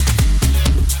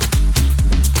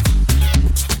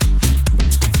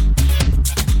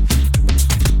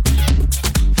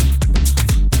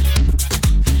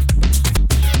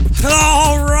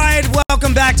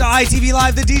ITV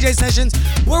Live, the DJ sessions,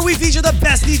 where we feature the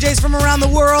best DJs from around the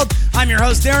world. I'm your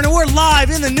host, Darren, and we're live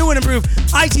in the new and improved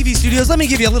ITV studios. Let me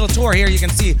give you a little tour here. You can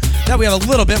see that we have a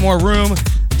little bit more room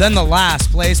than the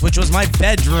last place, which was my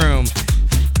bedroom.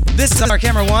 This is our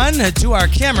camera 1 to our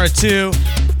camera 2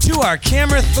 to our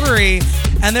camera 3,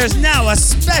 and there's now a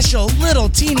special little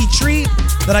teeny treat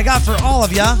that I got for all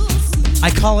of ya.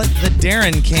 I call it the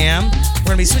Darren Cam.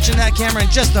 We're going to be switching that camera in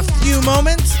just a few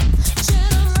moments.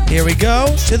 Here we go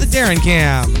to the Darren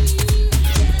Cam.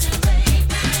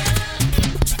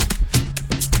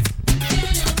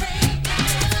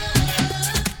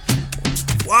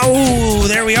 Whoa,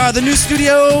 there we are, the new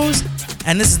studios.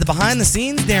 And this is the behind the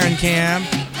scenes Darren Cam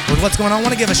with what's going on. I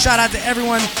want to give a shout out to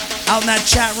everyone out in that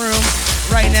chat room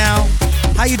right now.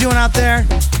 How you doing out there?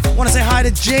 I want to say hi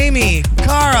to Jamie,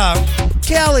 Cara,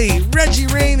 Kelly, Reggie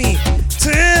Ramey,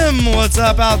 Tim, what's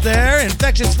up out there?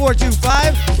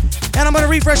 Infectious425. And I'm going to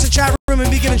refresh the chat room and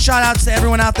be giving shout outs to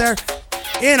everyone out there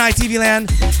in ITV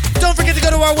land. Don't forget to go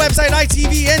to our website,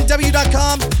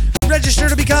 itvnw.com. Register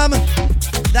to become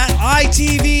that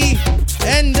itvnw.com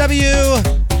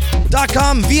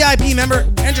VIP member.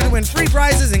 Enter to win free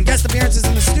prizes and guest appearances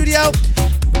in the studio.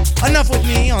 Enough with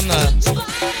me on the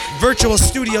virtual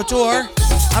studio tour.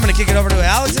 I'm going to kick it over to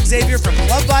Alex Xavier from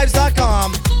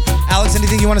clubvibes.com. Alex,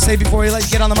 anything you want to say before we let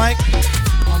you get on the mic?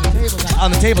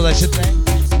 On the table, I should say.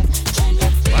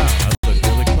 Wow, that was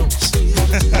really close.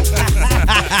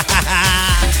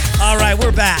 All right,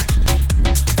 we're back.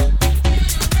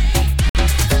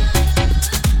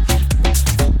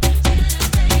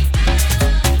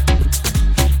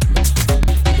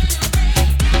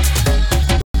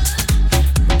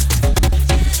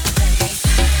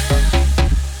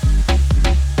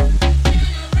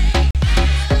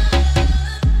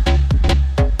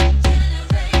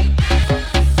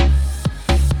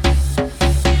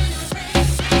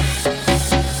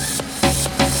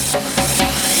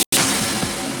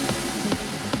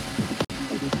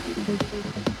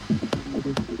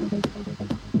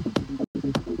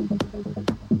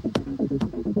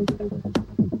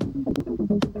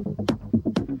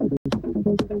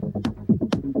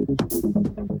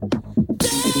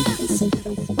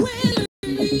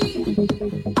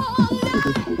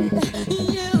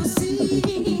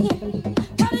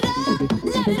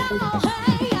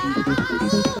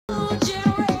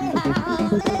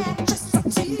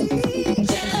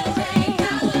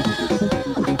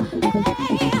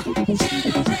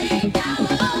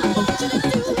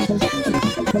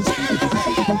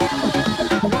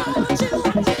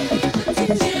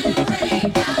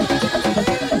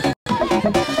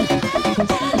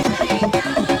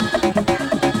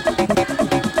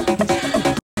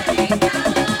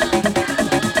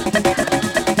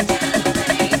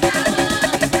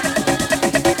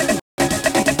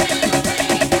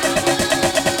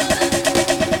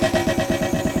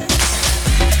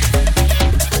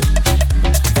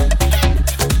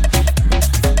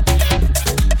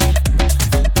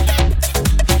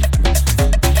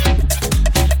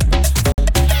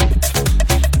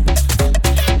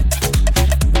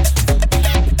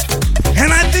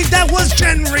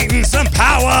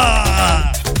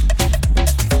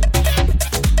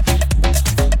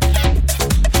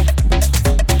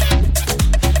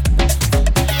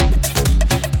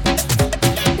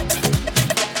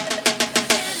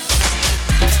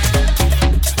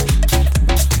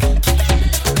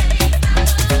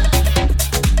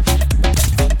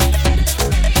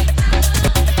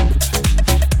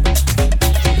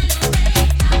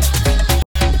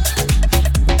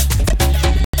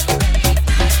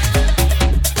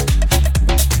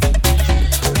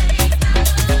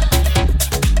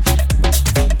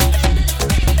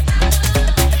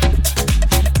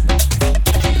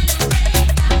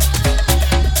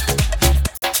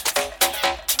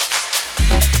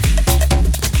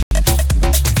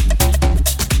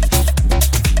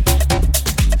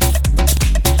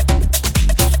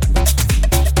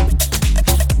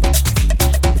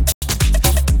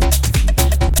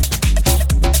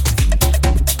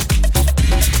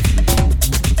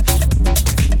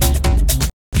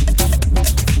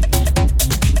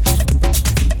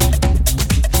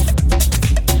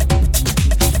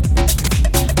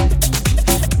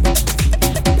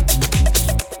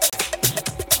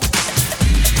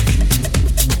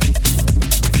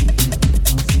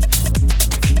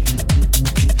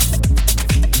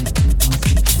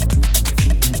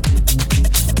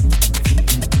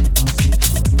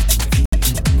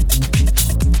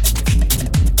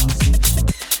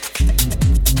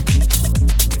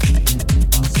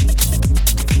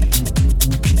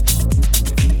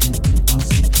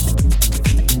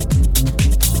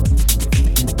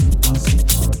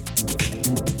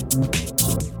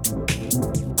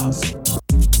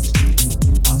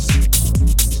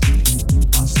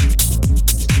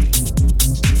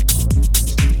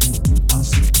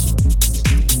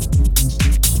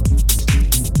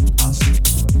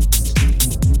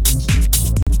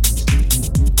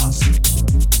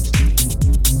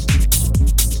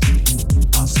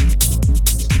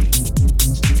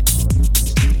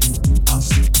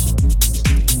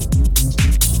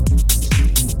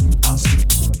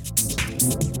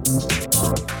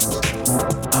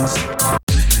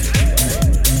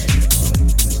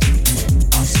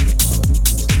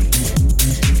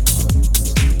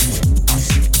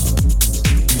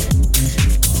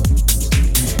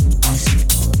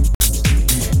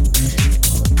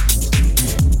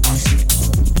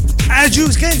 As you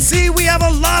can see, we have a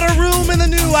lot of room in the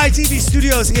new ITV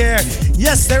studios here.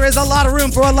 Yes, there is a lot of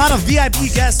room for a lot of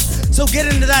VIP guests. So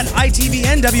get into that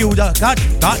itvnw.com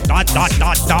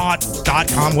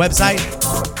website.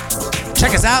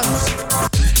 Check us out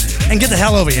and get the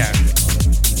hell over here.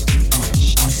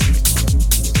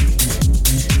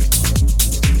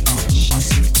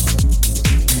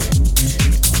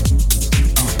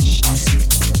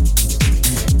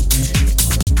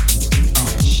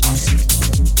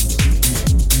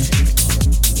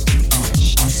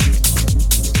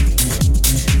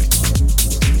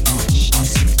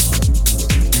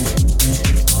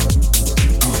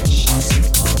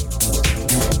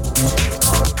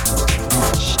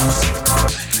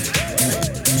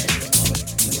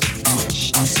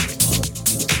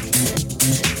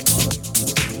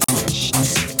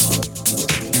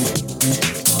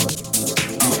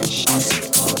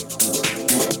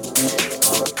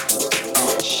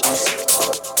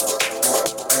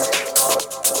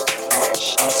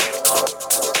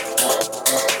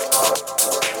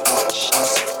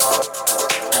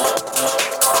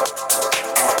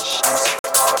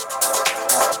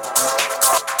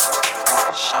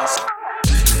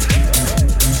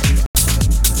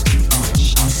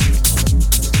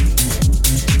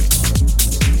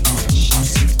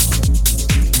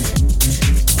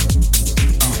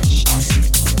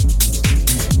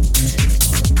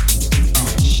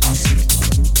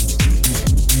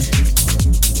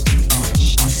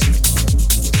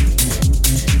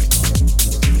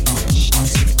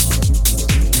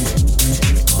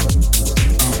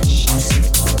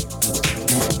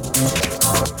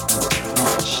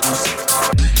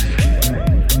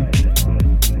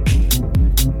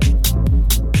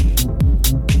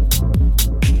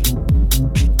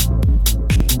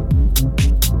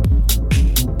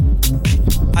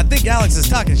 Alex is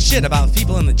talking shit about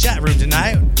people in the chat room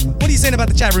tonight. What are you saying about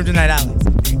the chat room tonight, Alex?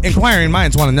 Inquiring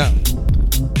minds want to know.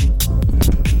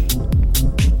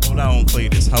 Hold on,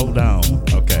 Cletus. Hold on.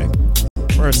 Okay.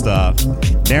 First off,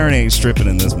 Darren ain't stripping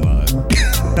in this mug.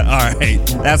 All right.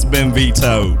 That's been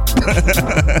vetoed.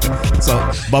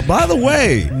 But by the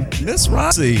way, Miss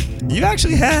Rossi, you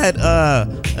actually had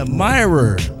a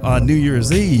admirer on New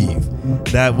Year's Eve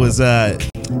that was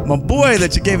my boy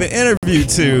that you gave an interview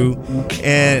to,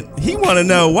 and he want to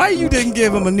know why you didn't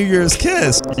give him a New Year's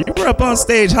kiss. You were up on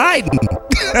stage hiding.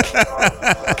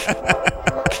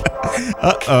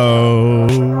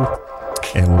 Uh-oh.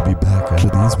 And we'll be back after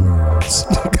these words.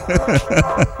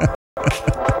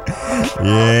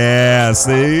 Yeah,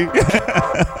 see?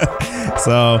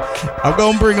 So I'm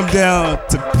going to bring him down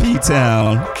to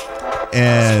P-Town,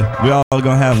 and we all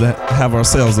going to have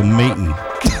ourselves a meeting.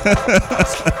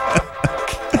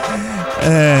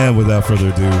 And without further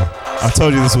ado, I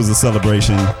told you this was a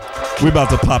celebration. We're about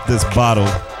to pop this bottle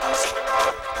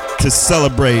to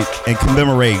celebrate and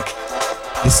commemorate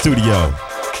the studio.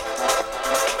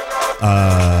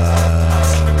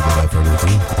 Without further ado,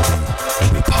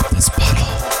 let me pop this bottle.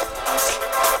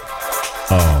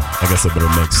 Oh, I guess I better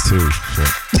mix too. Shit.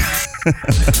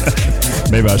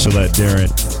 Maybe I should let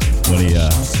Darren, when he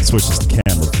switches the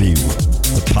camera view,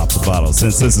 to pop the bottle.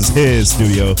 Since this is his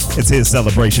studio, it's his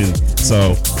celebration,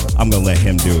 so I'm gonna let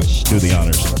him do the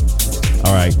honors.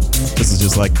 All right, this is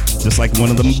just like one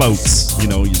of them boats. You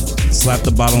know, you slap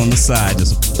the bottle on the side,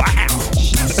 just bow.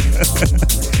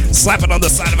 Slap it on the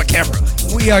side of a camera.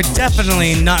 We are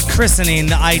definitely not christening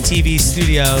the ITV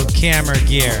studio camera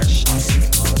gear,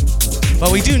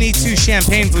 but we do need 2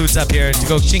 champagne flutes up here to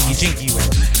go chinky chinky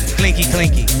with. Clinky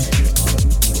clinky.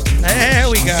 There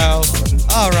we go.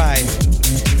 All right.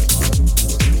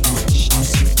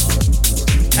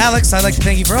 Alex, I'd like to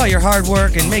thank you for all your hard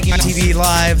work in making ITV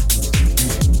Live,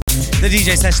 the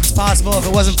DJ sessions, possible. If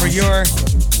it wasn't for your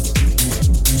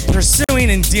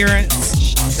pursuing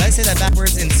endurance, did I say that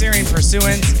backwards? Ensuring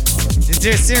pursuance.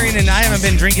 Ensuring, and I haven't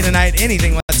been drinking tonight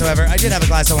anything whatsoever. I did have a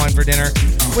glass of wine for dinner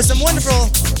with some wonderful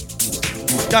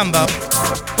gumbo.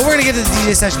 But we're going to get to the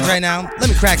DJ sessions right now. Let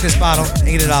me crack this bottle and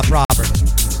get it off proper.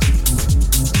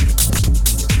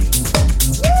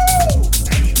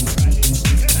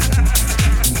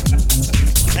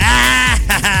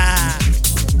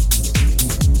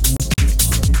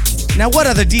 Now, what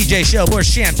other DJ show pours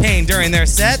champagne during their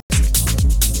set?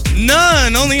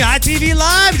 None. Only ITV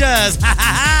Live does. Ha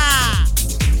ha ha.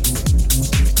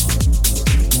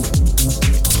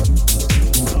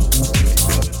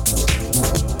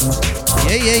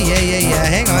 Yeah.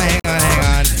 Hang on.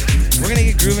 We're gonna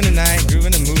get grooving tonight,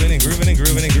 grooving and moving and grooving and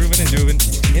grooving and grooving and grooving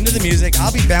into the music.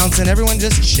 I'll be bouncing. Everyone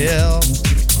just chill.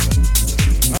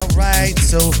 All right.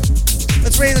 So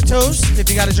let's raise a toast. If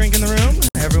you got a drink in the room,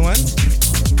 everyone.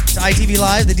 To ITV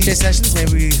Live, the DJ sessions.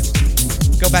 Maybe we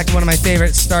Go back to one of my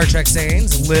favorite Star Trek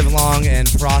sayings, live long and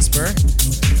prosper.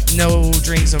 No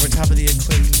drinks over top of the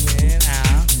equipment,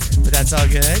 but that's all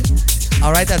good.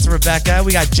 All right, that's Rebecca.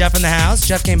 We got Jeff in the house.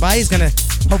 Jeff came by. He's going to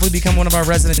hopefully become one of our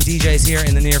resident DJs here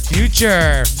in the near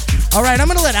future. All right, I'm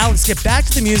going to let Alex get back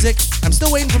to the music. I'm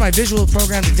still waiting for my visual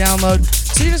program to download,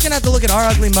 so you're just going to have to look at our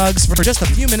ugly mugs for just a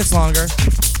few minutes longer,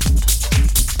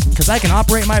 because I can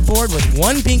operate my board with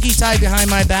one pinky tied behind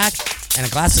my back and a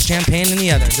glass of champagne in the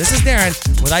other. This is Darren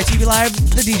with ITV Live,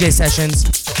 the DJ sessions.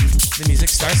 The music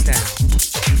starts now.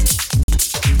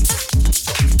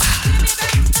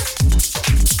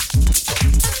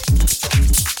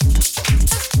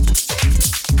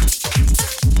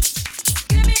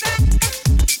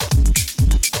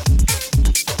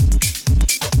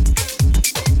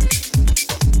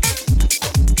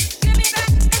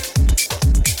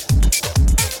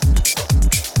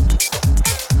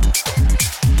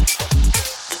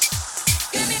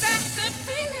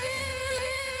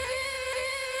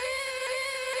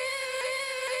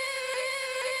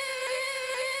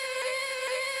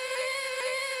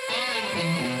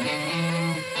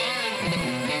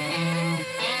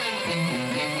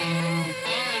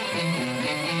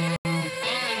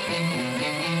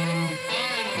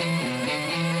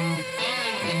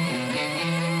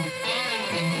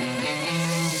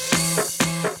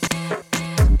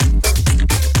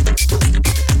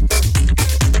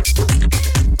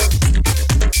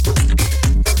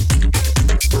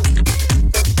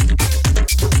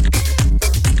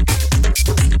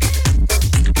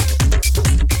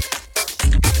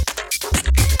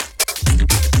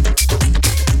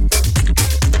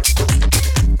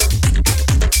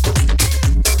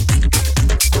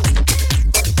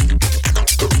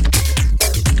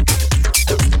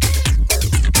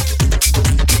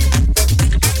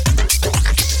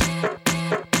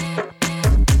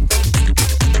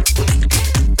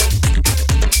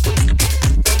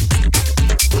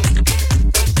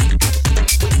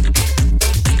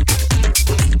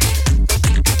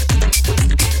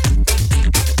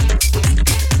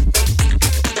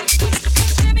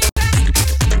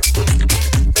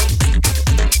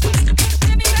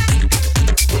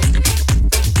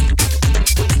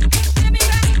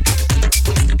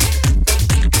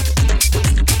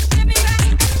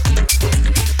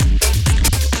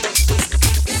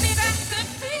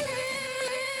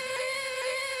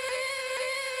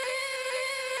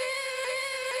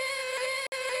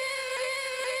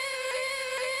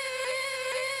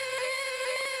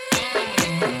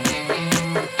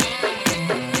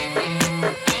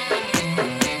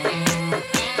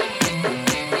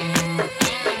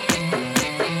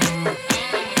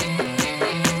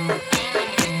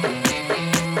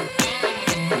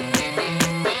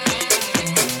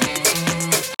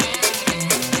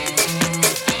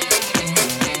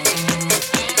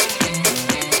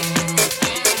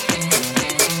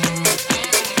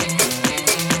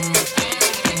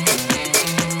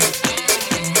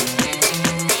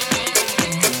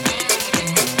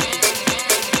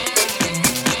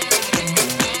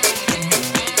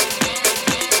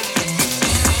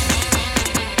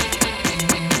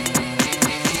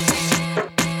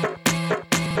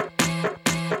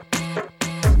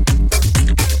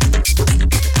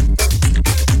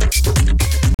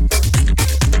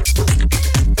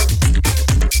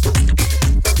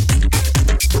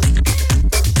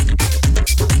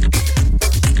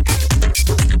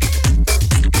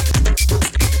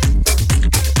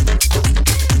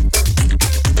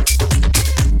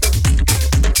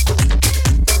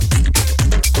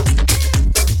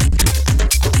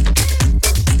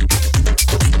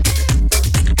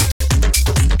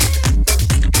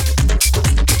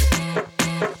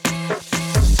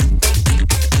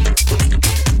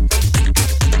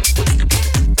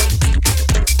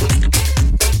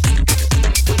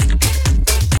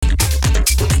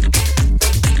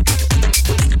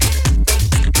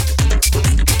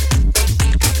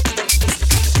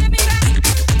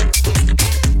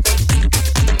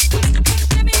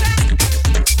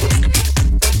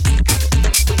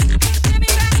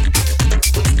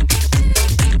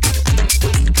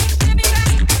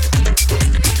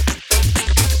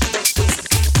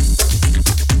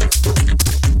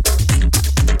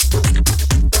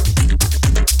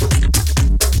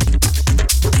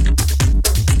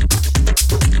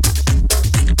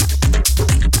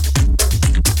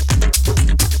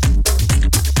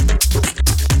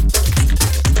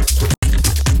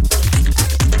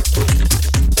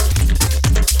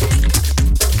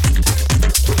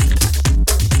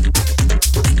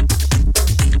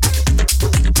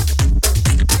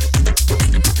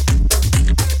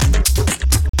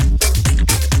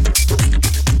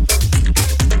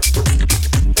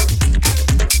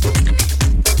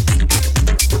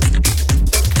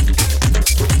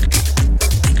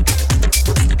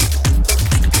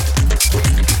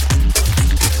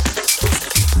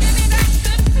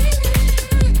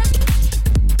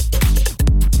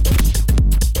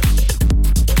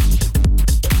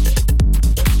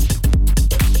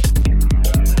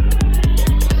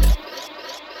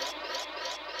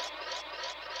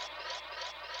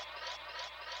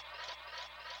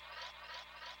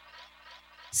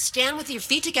 Stand with your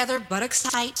feet together, buttocks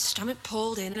tight, stomach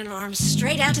pulled in and arms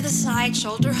straight out to the side,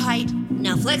 shoulder height.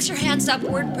 Now flex your hands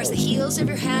upward, press the heels of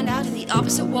your hand out to the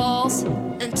opposite walls,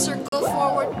 and circle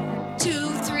forward. 2,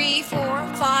 3, 4,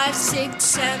 5, 6,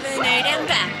 7, 8, and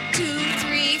back. 2,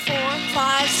 3, 4,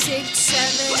 5, 6,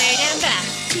 7, 8, and back.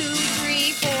 2,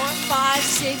 3, 4, 5,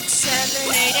 6, 7,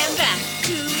 8, and back.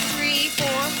 2, 3, 4,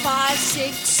 5,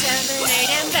 6, 7,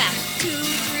 8, and back. 2,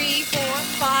 3, 4,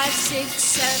 5, 6,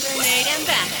 7, 8, and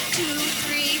back. 2,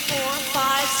 3, 4,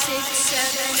 5, 6,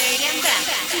 7, 8, and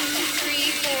back. 2,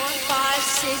 3, 4, 5,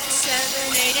 6,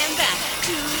 7, 8, and back.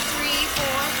 2, 3,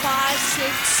 4, 5,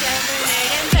 6, 7,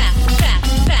 8, and back.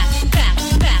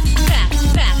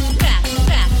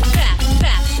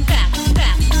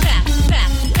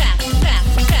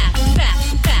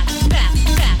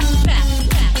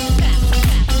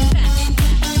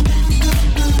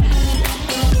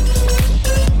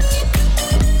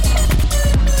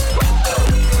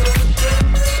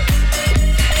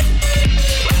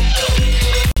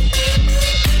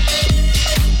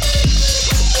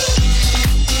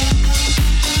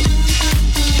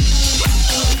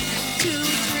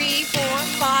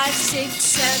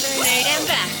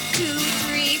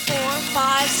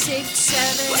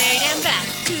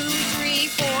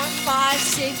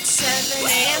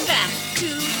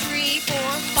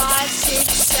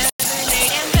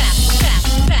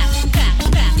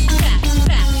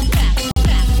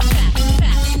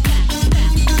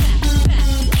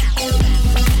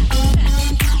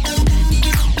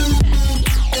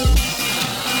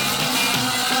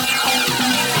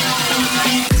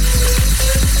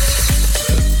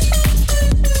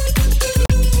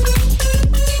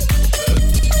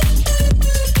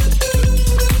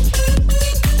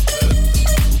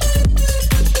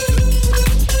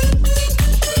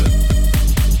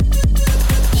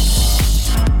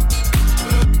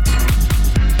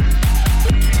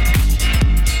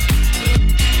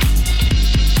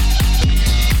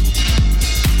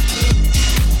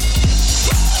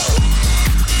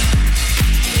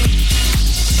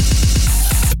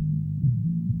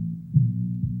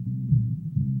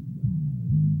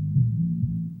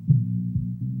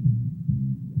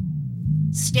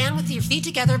 Stand with your feet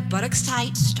together, buttocks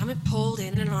tight, stomach pulled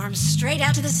in and arms straight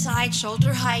out to the side,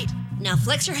 shoulder height. Now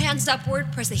flex your hands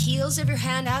upward, press the heels of your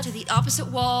hand out to the opposite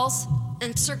walls,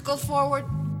 and circle forward.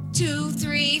 2,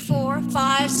 3, 4,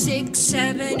 5, 6,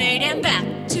 7, 8, and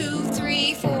back. 2,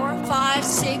 3, 4, 5,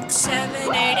 6,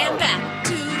 7, 8, and back.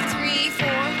 2, 3, 4,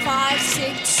 5,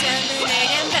 6, 7, 8,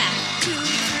 and back. 2,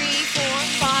 3, 4,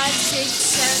 5, 6,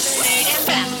 7, 8, and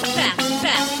back. Back,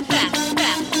 back, back, back,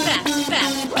 back, back, back,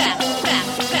 back, back, back, back, back,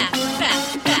 back, back, back.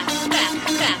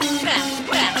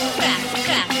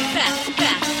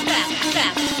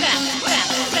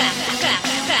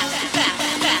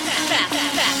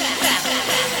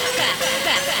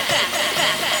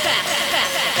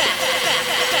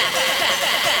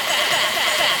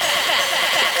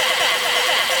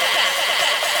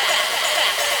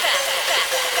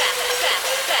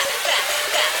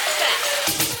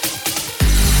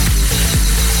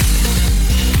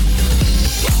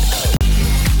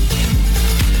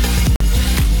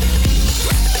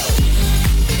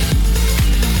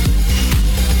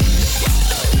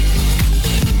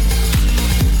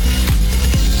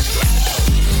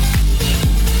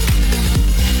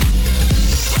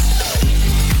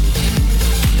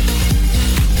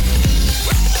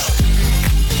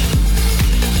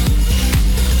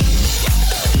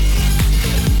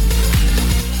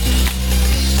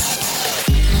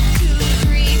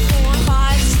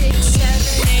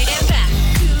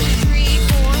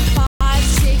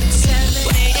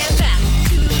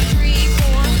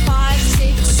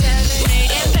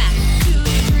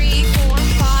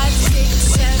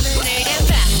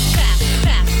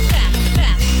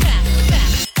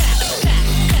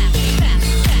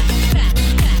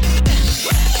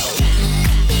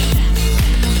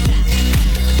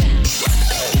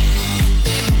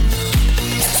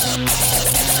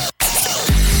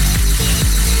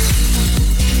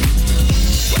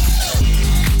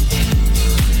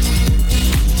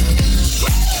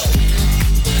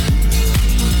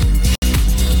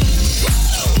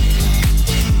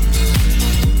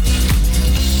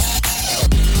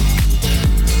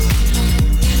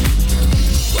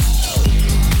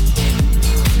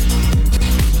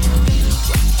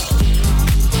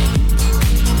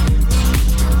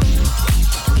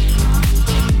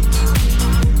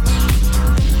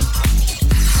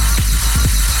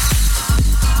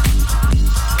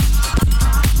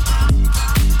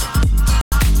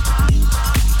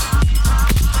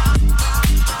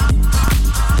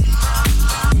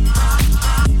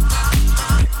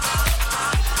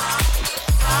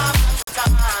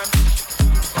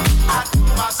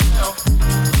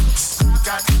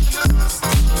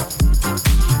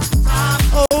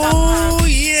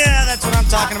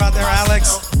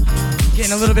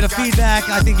 getting a little bit of feedback.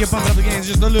 I think you're bumping up the gains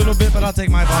just a little bit, but I'll take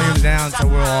my volume down so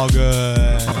we're all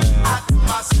good.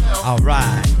 All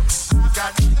right.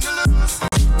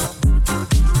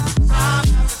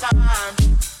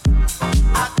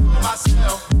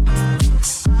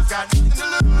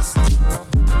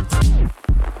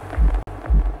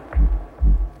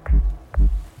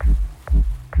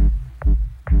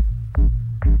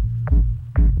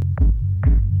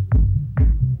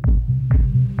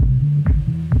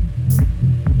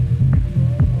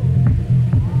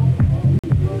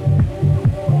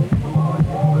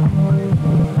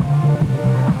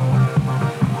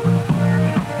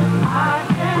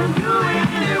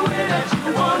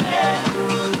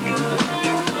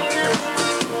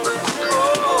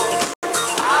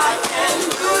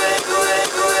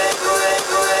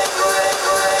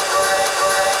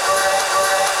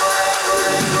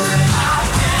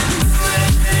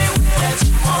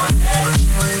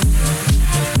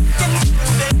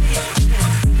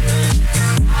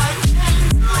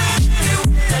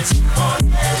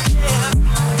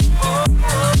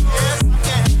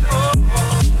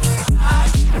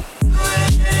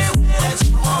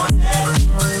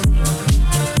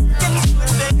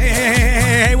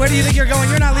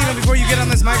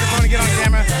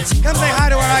 Come say hi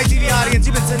to our ITV audience.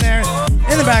 You've been sitting there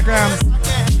in the background.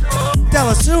 Tell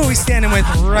us who are we standing with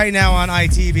right now on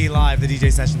ITV Live, the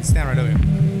DJ session. Stand right over here.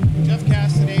 Jeff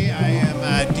Cassidy. I am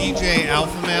DJ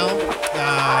Alpha Male.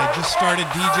 I just started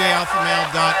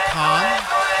DJAlphaMale.com.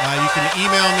 You can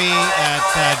email me at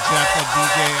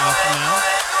jeff@DJAlphaMale,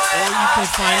 or you can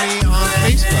find me on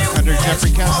Facebook under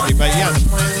Jeffrey Cassidy. But yeah, the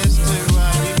plan is to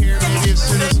be here maybe as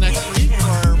soon as next week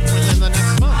or within the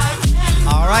next month.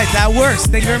 All right, that works.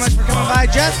 Thank you very much for coming by,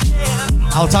 Jeff.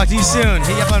 I'll talk to you soon.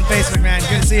 Hit you up on Facebook, man.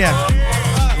 Good to see you.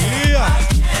 Yeah.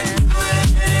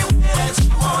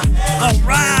 All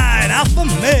right, Alpha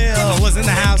Male was in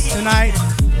the house tonight.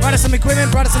 Brought us some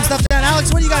equipment, brought us some stuff down.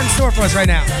 Alex, what do you got in store for us right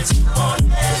now?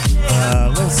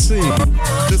 Let's see.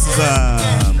 This is that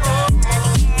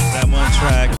one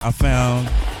track I found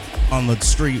on the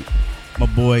street. My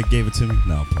boy gave it to me.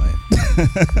 No, I'm playing.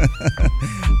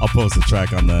 I'll post the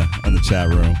track on the chat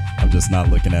room. I'm just not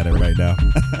looking at it right now.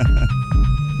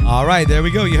 All right, there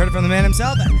we go. You heard it from the man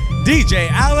himself, DJ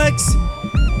Alex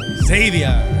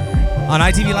Xavier on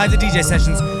ITV Live, the DJ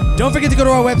sessions. Don't forget to go to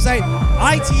our website,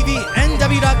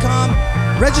 itvnw.com.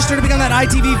 Register to become that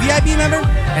ITV VIP member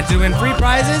and to win free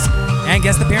prizes and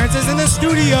guest appearances in the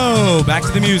studio. Back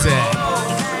to the music.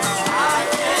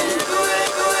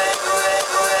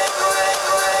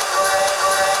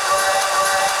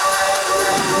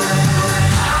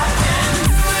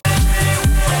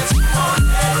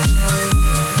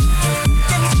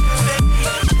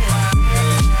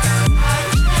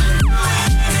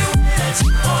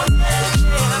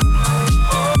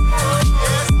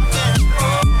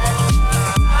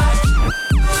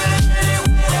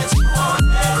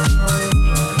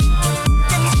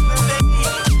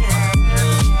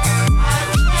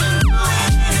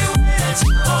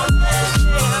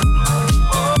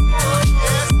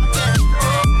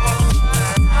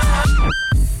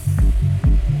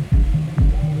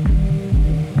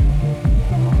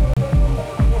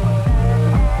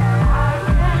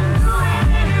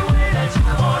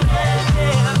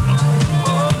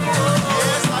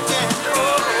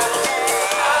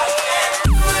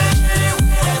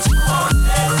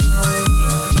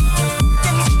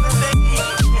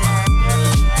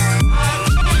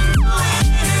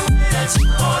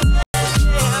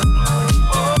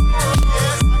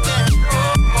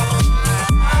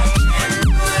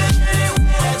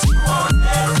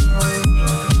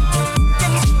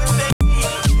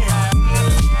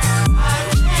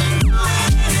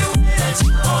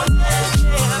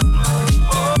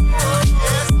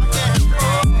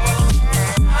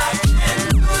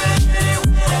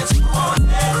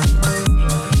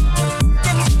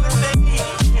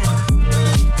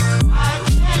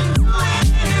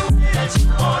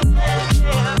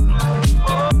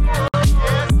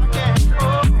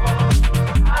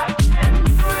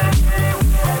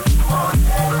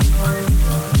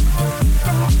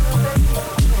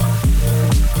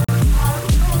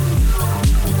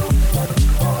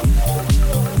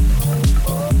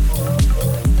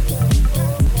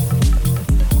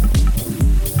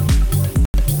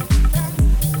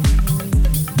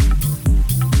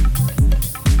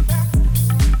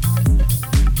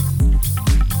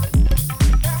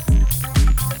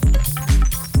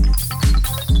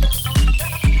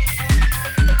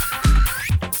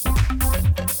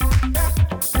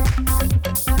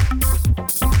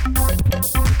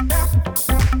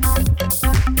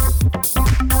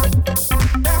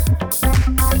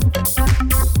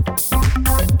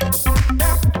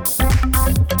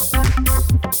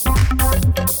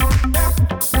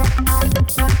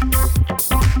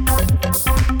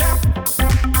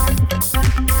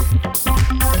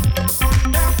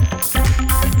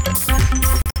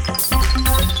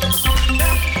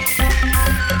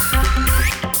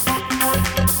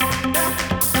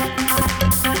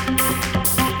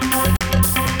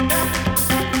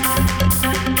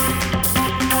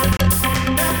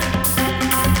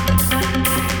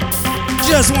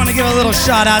 to give a little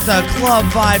shout out to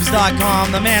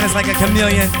clubvibes.com. The man is like a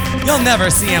chameleon. You'll never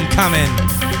see him coming,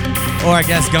 or I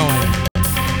guess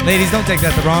going. Ladies, don't take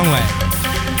that the wrong way.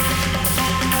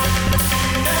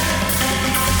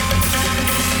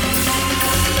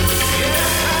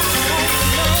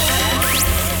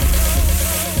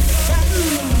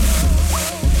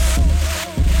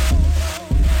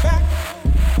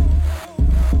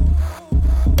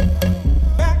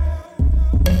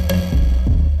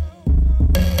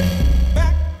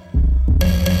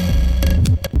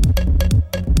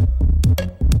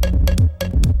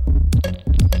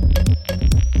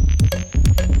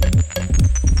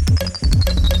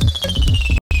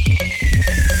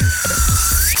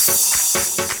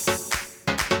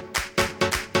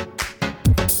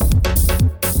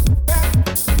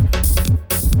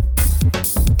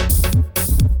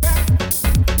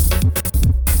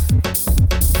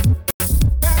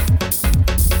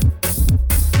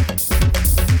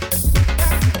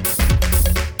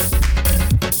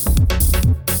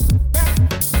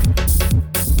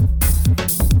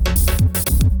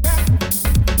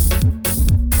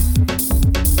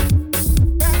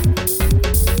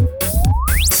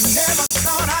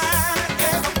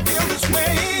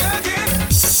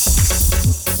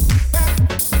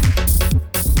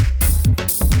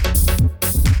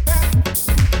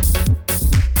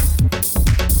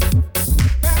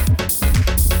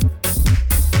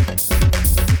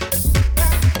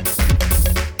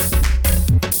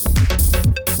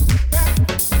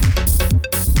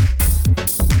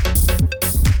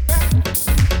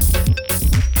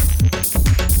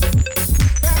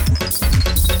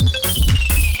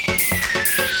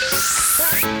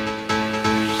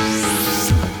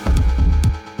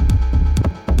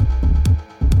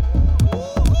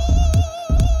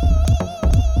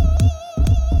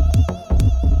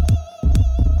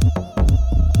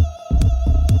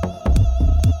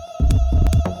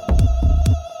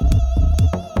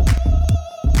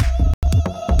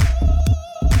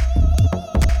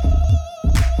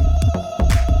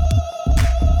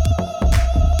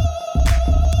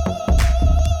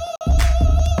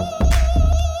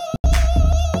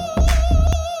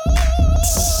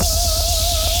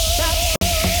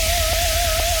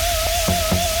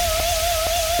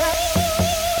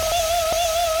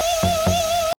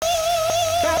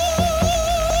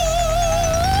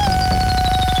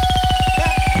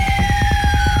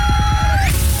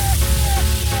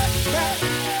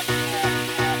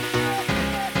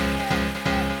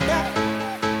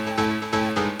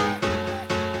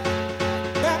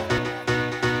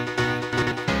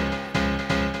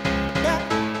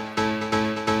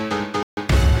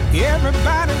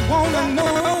 Everybody wanna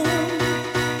know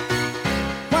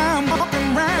why I'm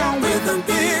walking around with a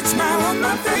big smile on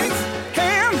my face.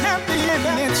 Hey, I'm happy and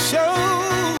it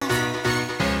shows.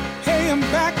 Hey, I'm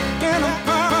back in a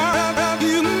part of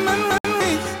human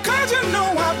race. 'Cause you know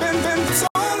I've been for so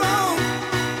long.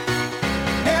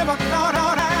 Never thought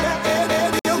I'd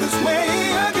ever feel this way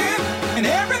again. And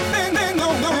everything ain't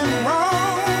going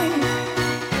wrong.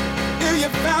 Till you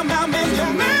found out, man, you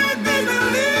made me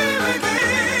believe again.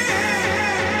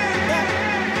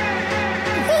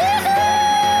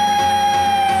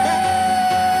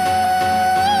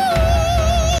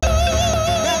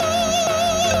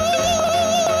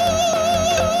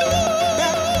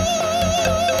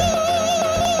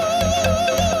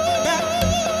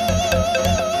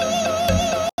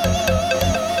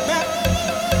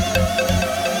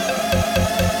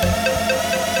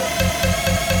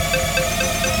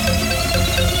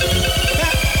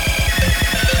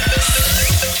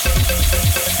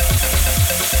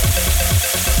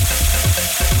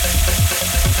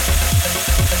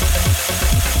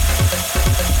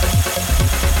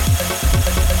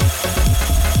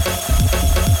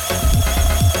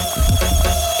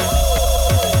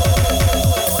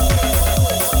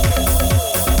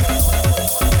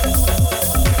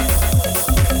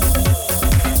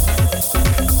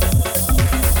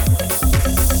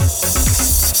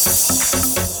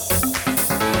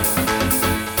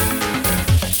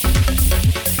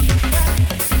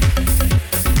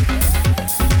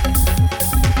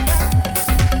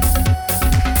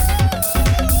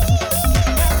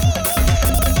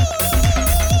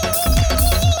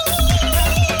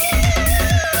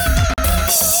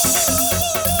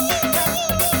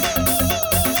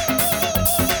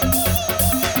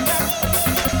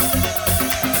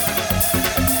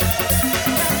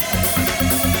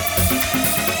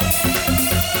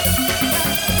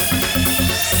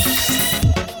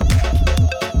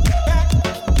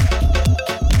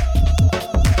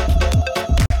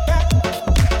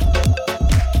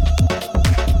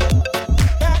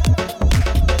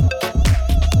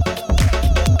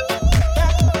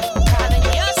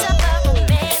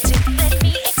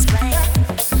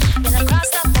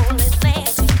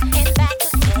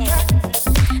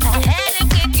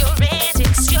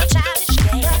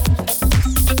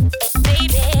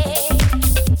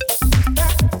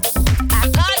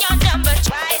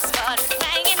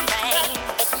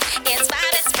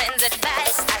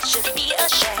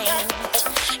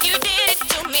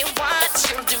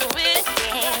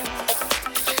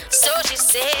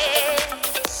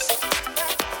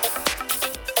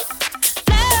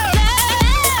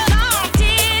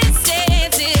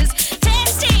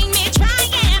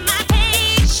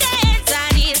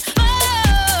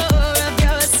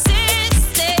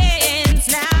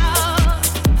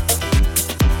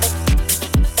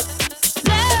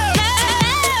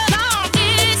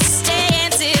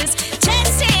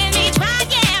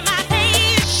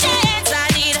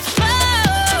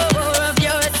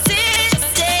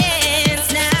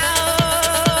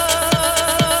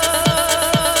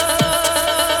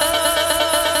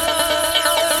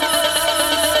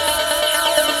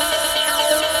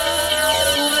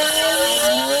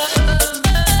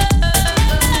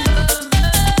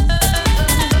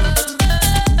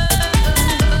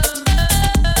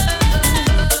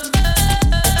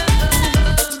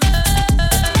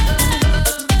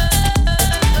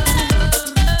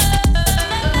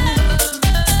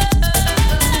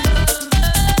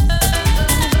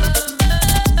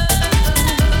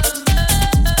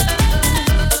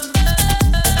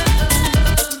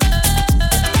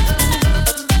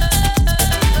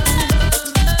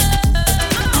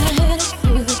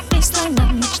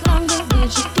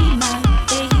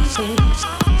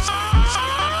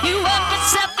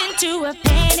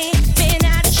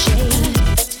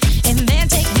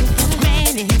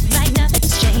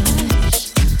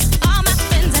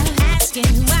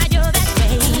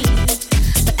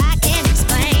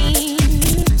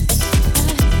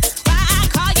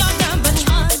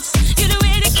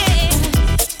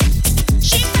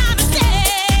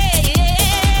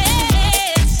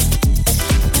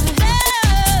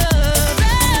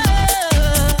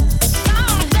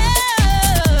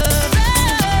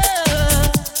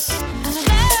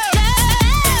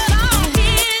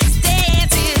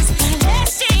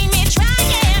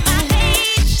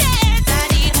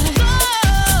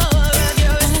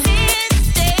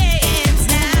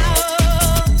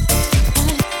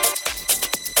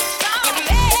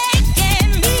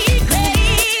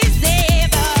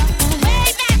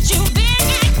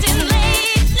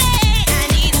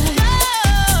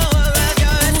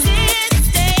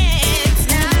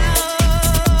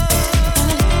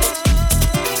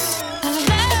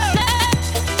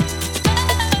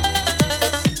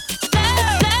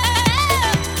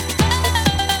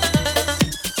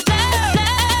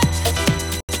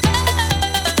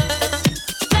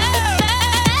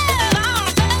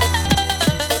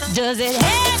 Does it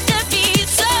have to be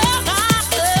so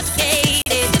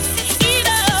complicated?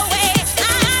 Either way,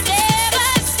 I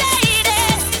devastated.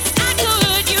 I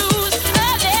could use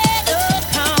a little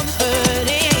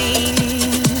comforting.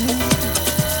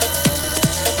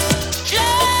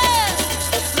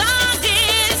 Just long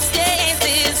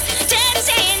distances,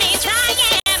 Tennessee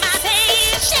trying my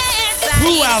patience.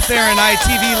 Who out there in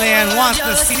ITV land wants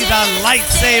to see the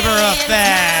lightsaber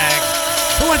effect?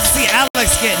 Who wants to see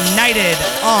Alex get knighted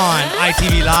on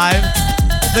ITV Live?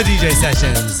 The DJ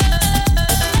sessions.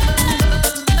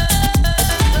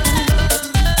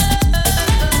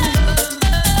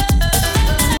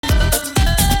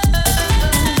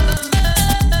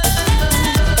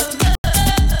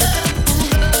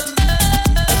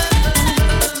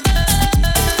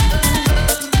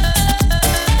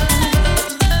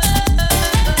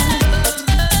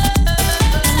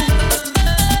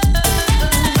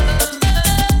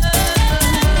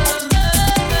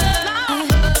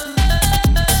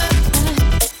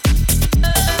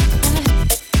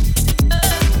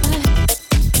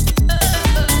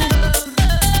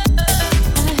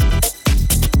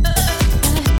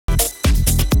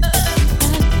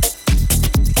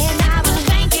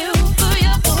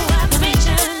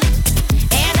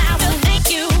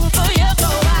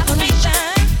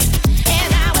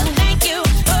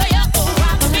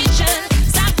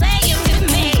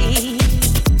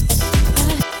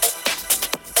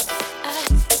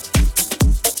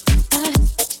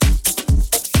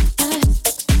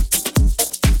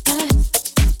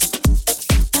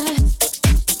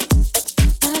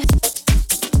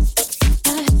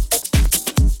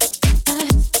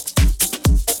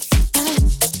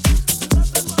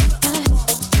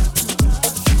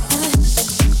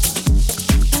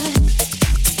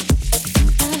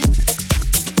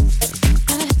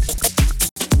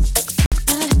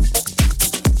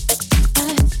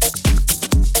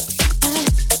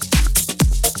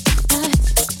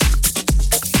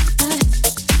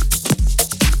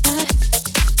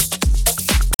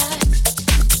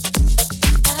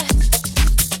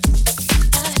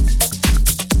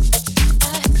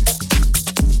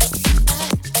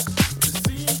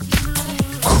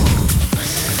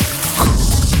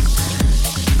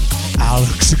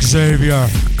 Xavier,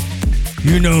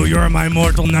 you know you're my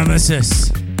mortal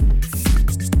nemesis.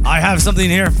 I have something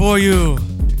here for you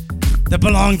that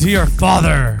belonged to your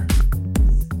father.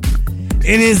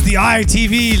 It is the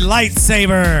ITV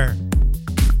lightsaber.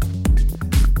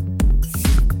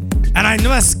 And I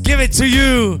must give it to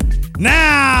you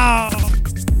now.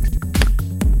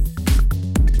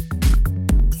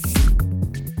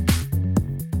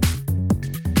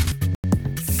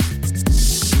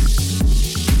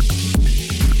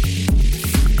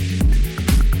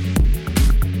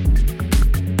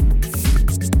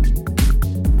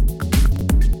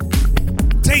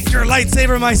 Take your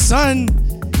lightsaber, my son,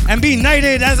 and be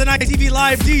knighted as an ITV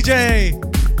Live DJ.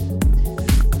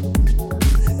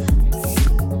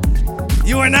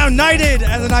 You are now knighted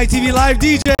as an ITV Live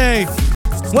DJ.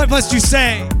 What must you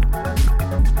say?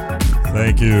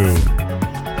 Thank you.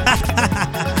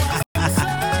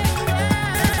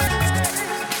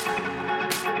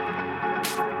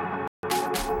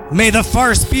 May the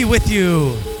farce be with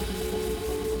you.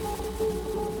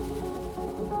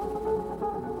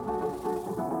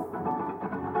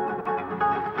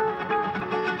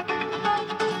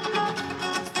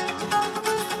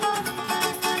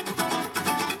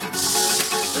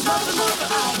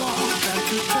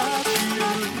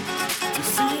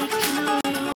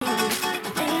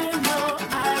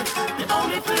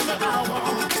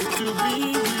 to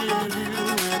be with you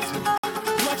and to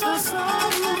watch the sunrise.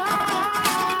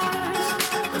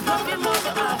 There's nothing more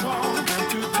that I want than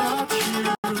to touch you,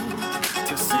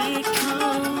 to see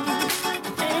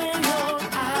truth in your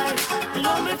eyes. The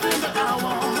only thing that I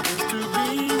want is to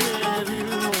be with you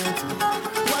and to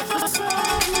watch the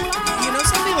sunrise. You know,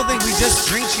 some people think we just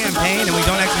drink champagne and we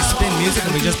don't actually spin music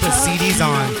and we just put CDs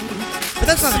on. But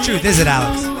that's not the truth, is it,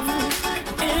 Alex?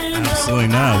 Absolutely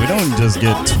not. We don't just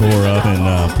get tore up and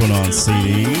put on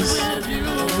CDs.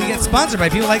 We get sponsored by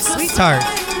people like Sweet Tart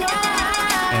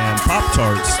And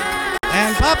Pop-Tarts.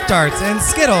 and Pop Tarts and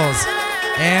Skittles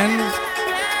and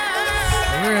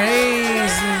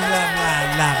Raisin, blah,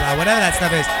 blah, blah, blah, whatever that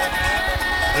stuff is.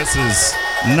 This is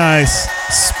nice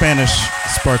Spanish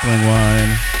sparkling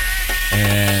wine.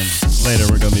 And later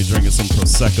we're going to be drinking some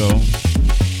Prosecco.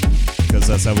 Because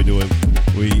that's how we do it.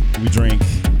 We drink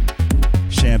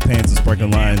champagnes and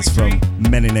sparkling wines from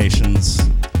many nations.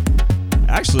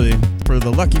 Actually, for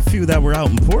the lucky few that were out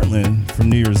in Portland for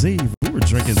New Year's Eve, we were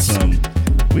drinking some.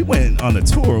 We went on a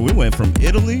tour. We went from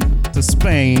Italy to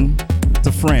Spain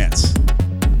to France.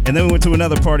 And then we went to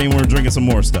another party and we were drinking some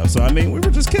more stuff. So, I mean, we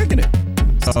were just kicking it.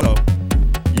 So,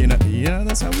 you know,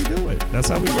 that's how we do it. That's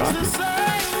how we rock it.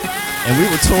 And we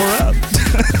were tore up.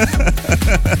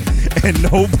 And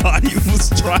nobody was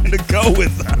trying to go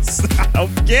with us. I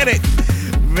don't get it.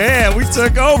 Man, we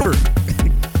took over.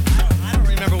 I don't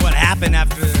remember what happened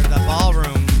after the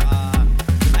ballroom.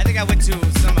 I think I went to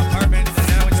some apartment and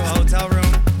then I went to a hotel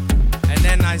room and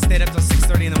then I stayed up till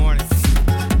 6:30 in the morning.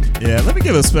 Yeah, let me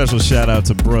give a special shout out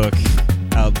to Brooke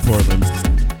out in Portland.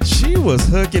 She was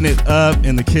hooking it up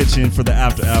in the kitchen for the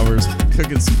after hours,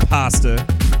 cooking some pasta.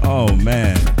 Oh,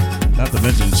 man. Not to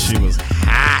mention she was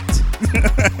hot.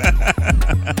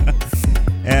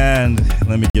 And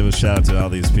let me give a shout out to all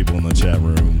these people in the chat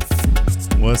room.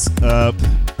 What's up,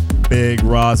 Big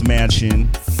Ross Mansion?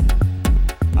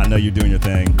 I know you're doing your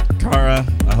thing. Kara,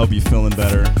 I hope you're feeling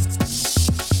better.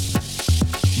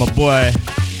 My boy.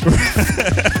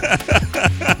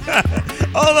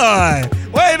 Hold on.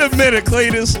 Wait a minute,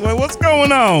 Cletus. What's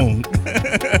going on?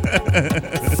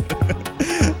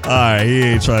 All right, he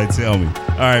ain't trying to tell me.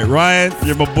 All right, Ryan,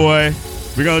 you're my boy.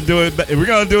 We're gonna do it. We're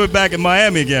gonna do it back in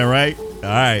Miami again, right? All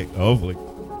right, hopefully.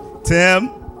 Tim,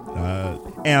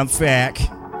 Amfac,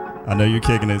 I know you're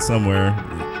kicking it somewhere.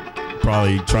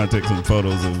 Probably trying to take some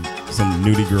photos of some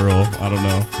nudie girl. I don't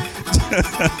know.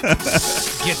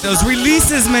 Get those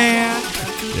releases, man.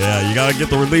 Yeah, you gotta get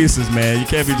the releases, man. You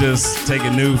can't be just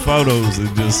taking nude photos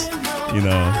and just,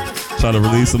 try to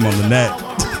release them on the net.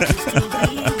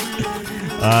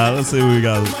 Let's see what we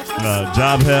got.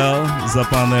 Job Hell is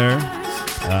up on there.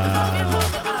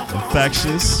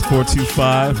 Infectious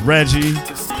 425. Reggie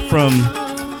from,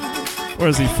 where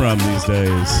is he from these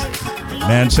days?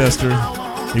 Manchester.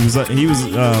 He was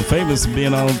famous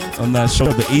being on that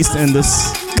show, The East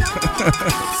Enders.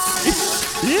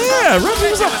 Yeah, Reggie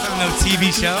was up on no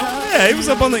TV show. Yeah, he was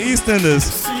up on The East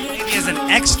Enders. Maybe as an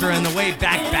extra in the way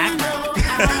background.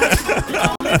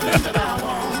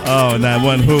 Oh, and that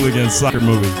one hooligan soccer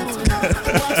movie.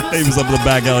 He was up in the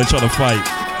back alley trying to fight.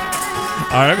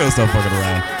 All right, I'm going to stop fucking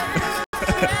around.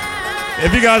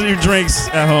 If you got your drinks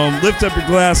at home, lift up your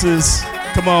glasses.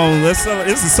 Come on, it's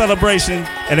a celebration.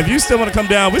 And if you still want to come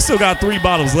down, we still got 3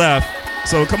 bottles left.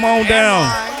 So come on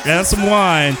down. And some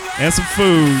wine and some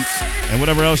food and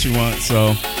whatever else you want.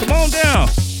 So come on down.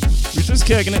 We're just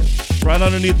kicking it right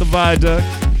underneath the viaduct.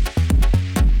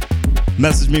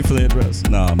 Message me for the address.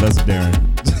 No, message Darren.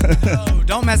 No,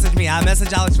 don't message me. I'll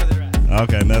message Alex for the address.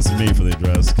 Okay, message me for the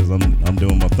address because I'm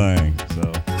doing my thing.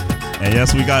 So, and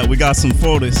yes, we got some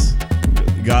photos.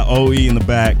 We got OE in the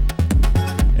back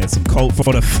and some Colt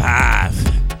 45.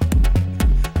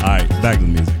 All right, back to the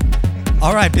music.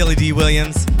 All right, Billy D.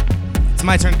 Williams. It's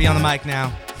my turn to be on the mic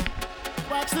now.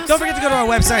 Don't forget to go to our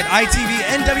website,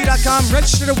 itvnw.com.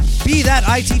 Register to be that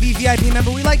ITV VIP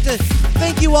member. We'd like to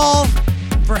thank you all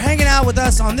for hanging out with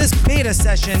us on this beta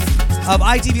session of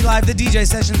ITV Live, the DJ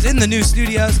sessions in the new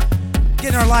studios.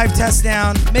 Getting our live tests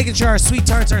down, making sure our Sweet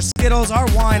Tarts, our Skittles, our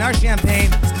wine, our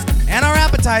champagne, and our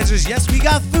appetizers. Yes, we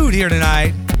got food here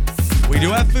tonight. We do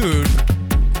have food.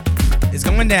 It's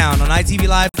going down on ITV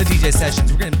Live, the DJ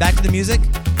sessions. We're getting back to the music,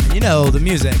 and the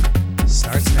music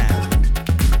starts now.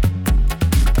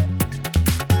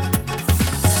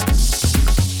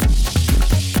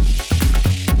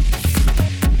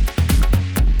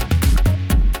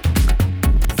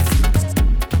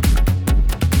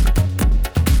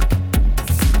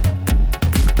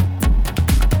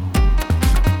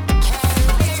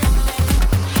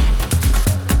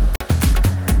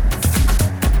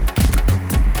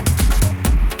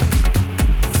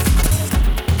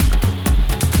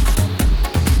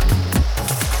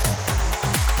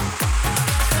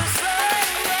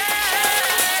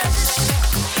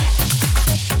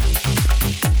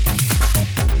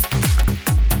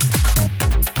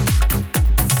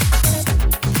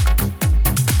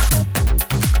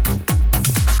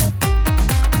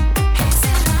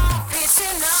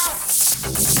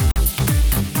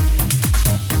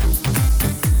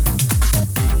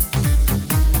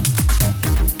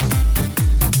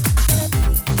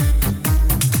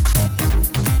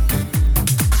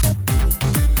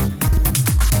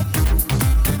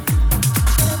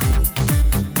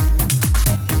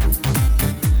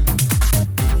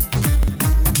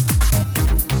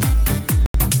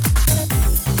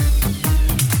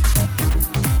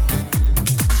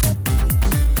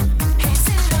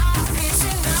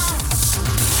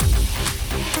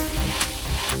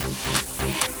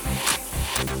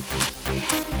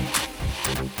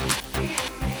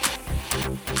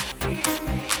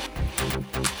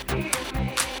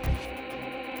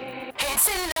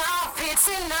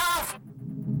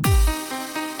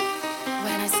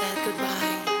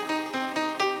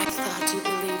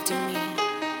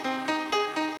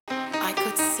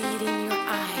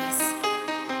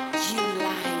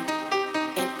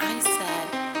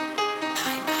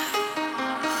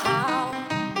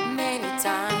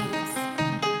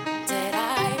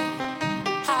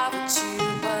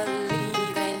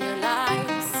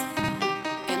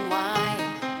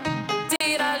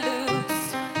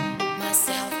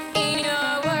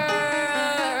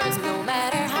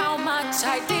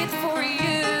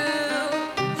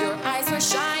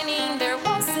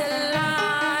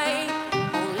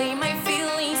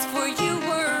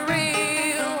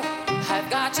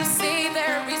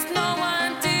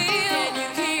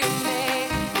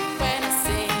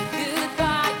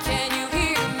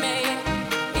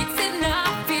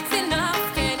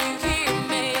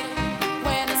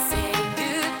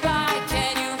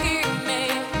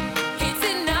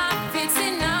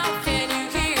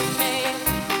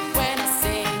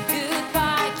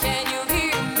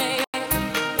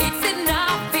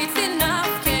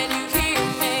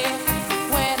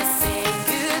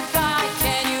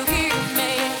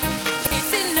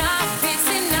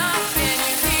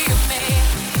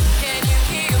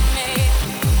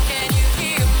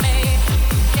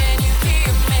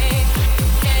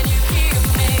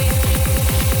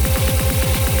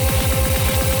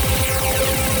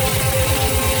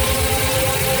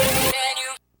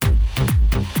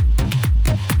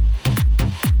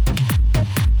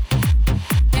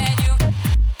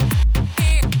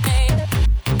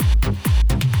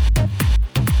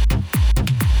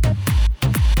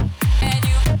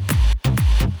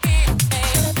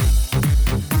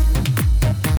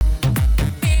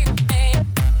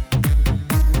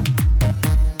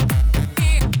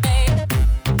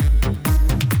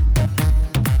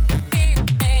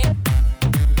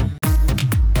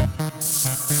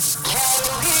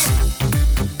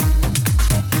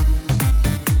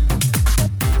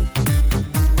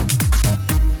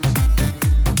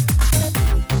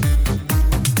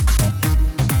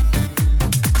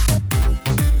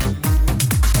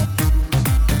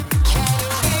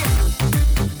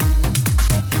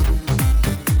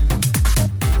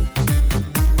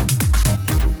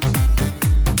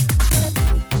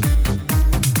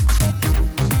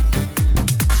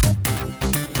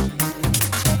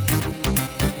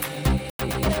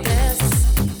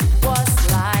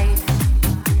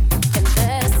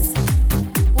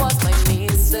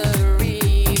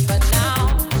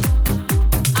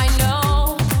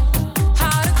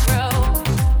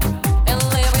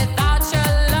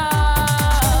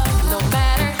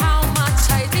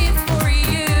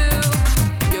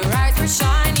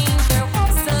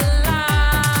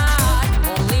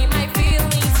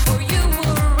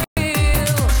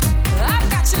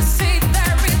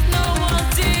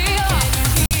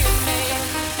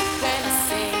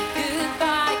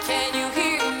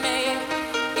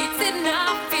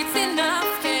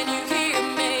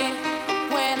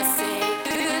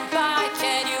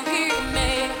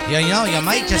 You know, you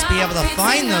might just be able to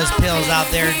find those pills out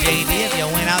there, JD, if you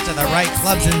went out to the right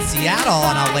clubs in Seattle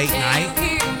on a late night.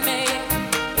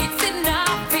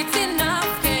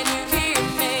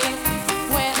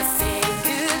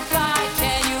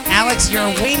 Alex, you're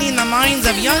waning the minds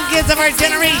of young kids of our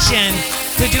generation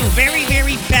to do very,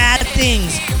 very bad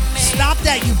things. Stop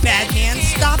that, you bad man.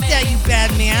 Stop that, you bad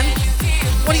man.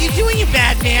 What are you doing, you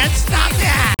bad man? Stop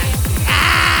that.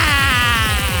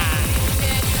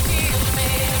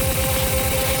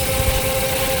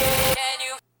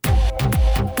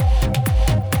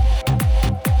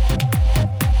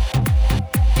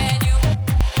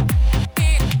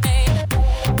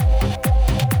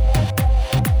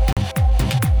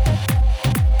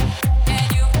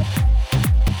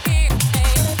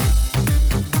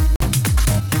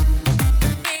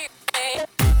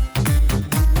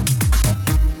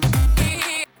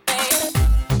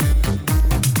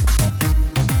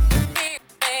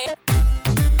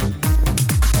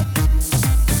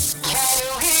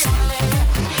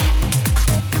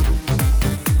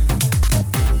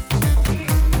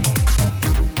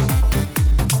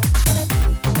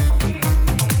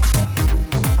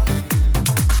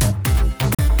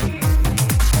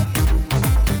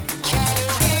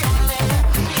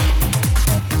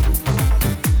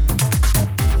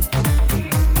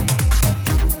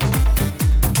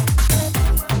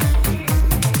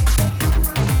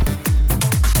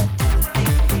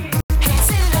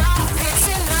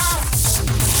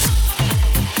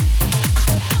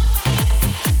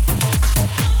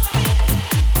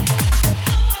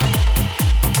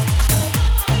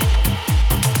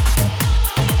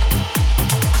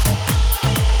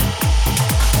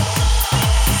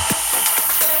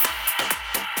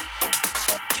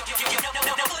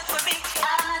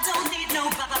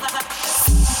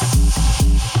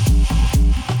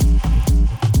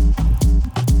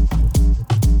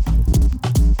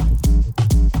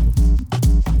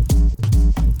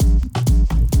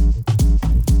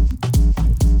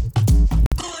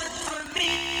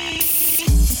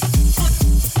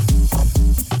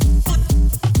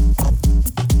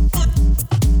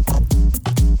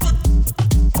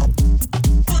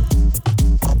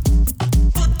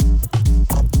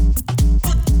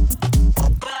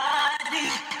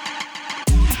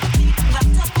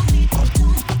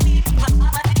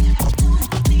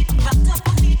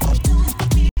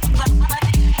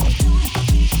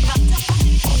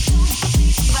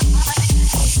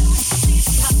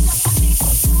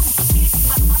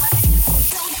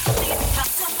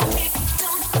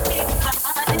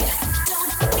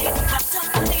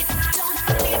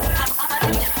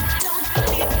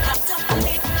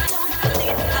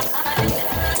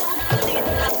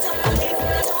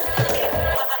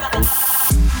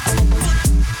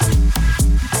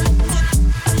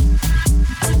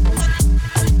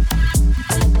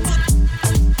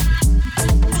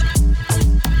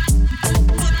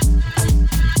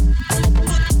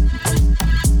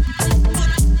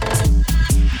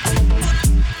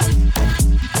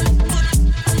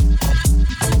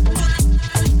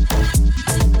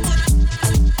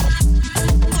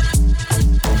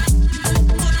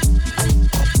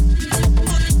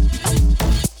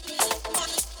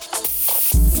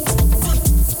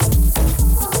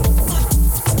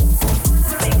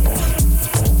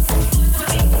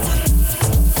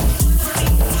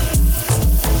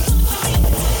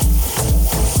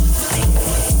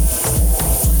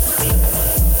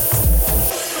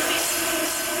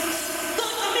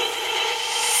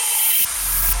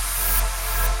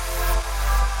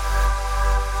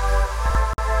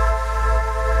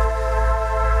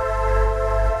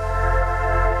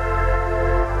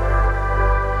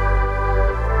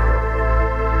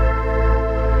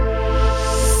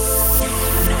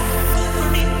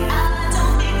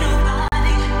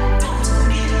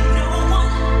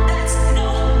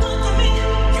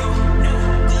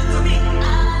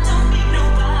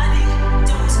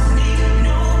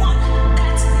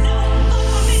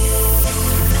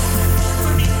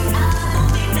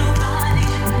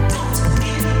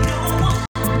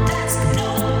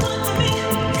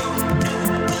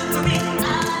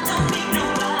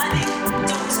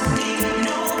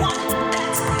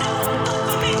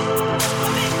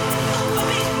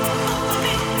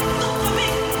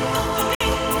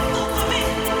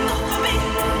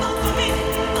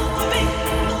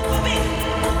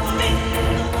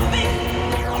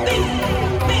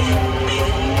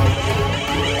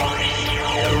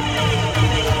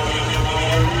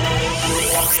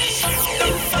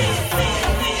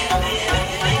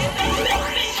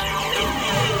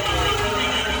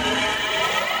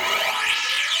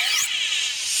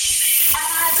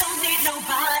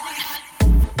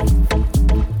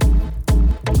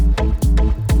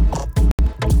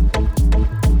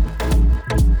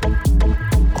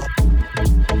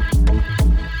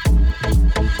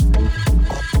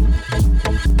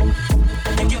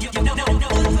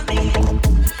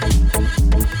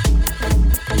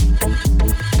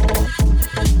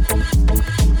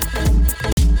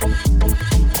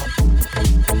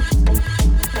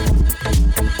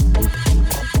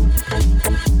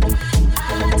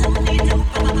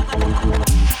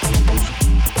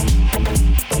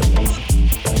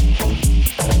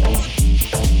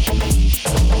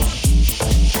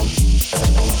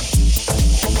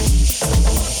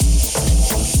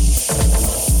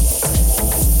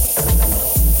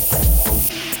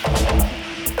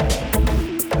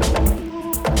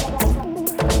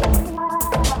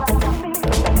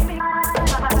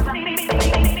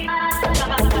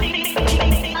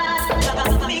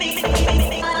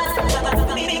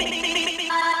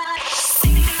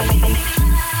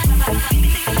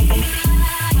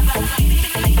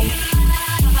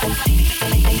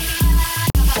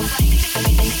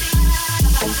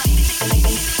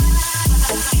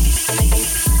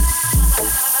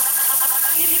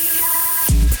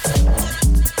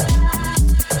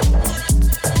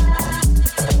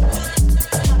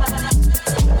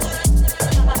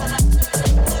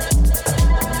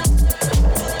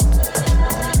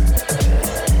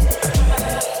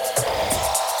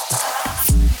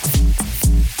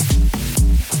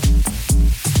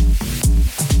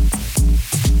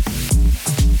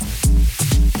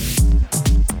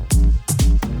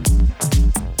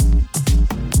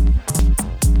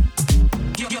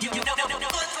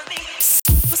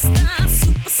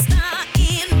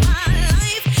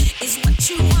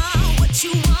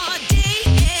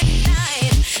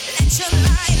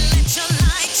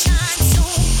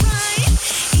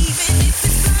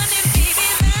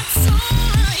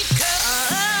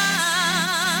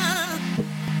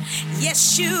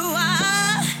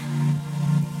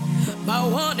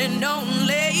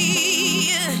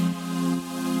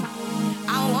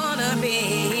 be.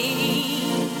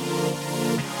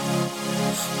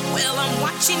 Well, I'm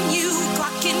watching you,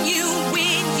 clocking you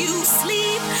when you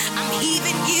sleep. I'm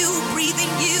heaving you,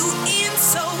 breathing you in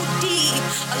so deep.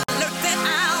 Alert that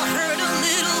I'll hurt a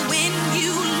little when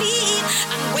you leave.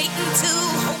 I'm waiting till,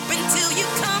 hoping till you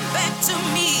come back to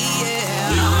me.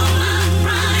 Yeah. You're my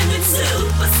private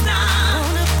superstar.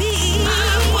 Wanna be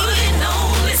my one and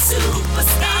only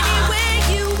superstar. Anywhere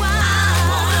you are. I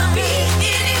wanna be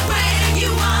anywhere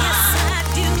you are. Yes, I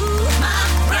do. My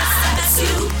private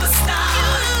superstar.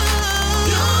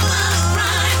 You're my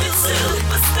private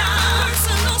superstar.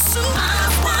 Personal superstar.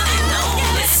 My one and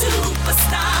only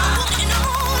superstar.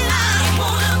 I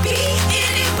wanna be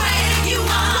anywhere you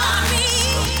are.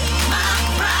 My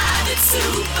private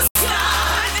superstar.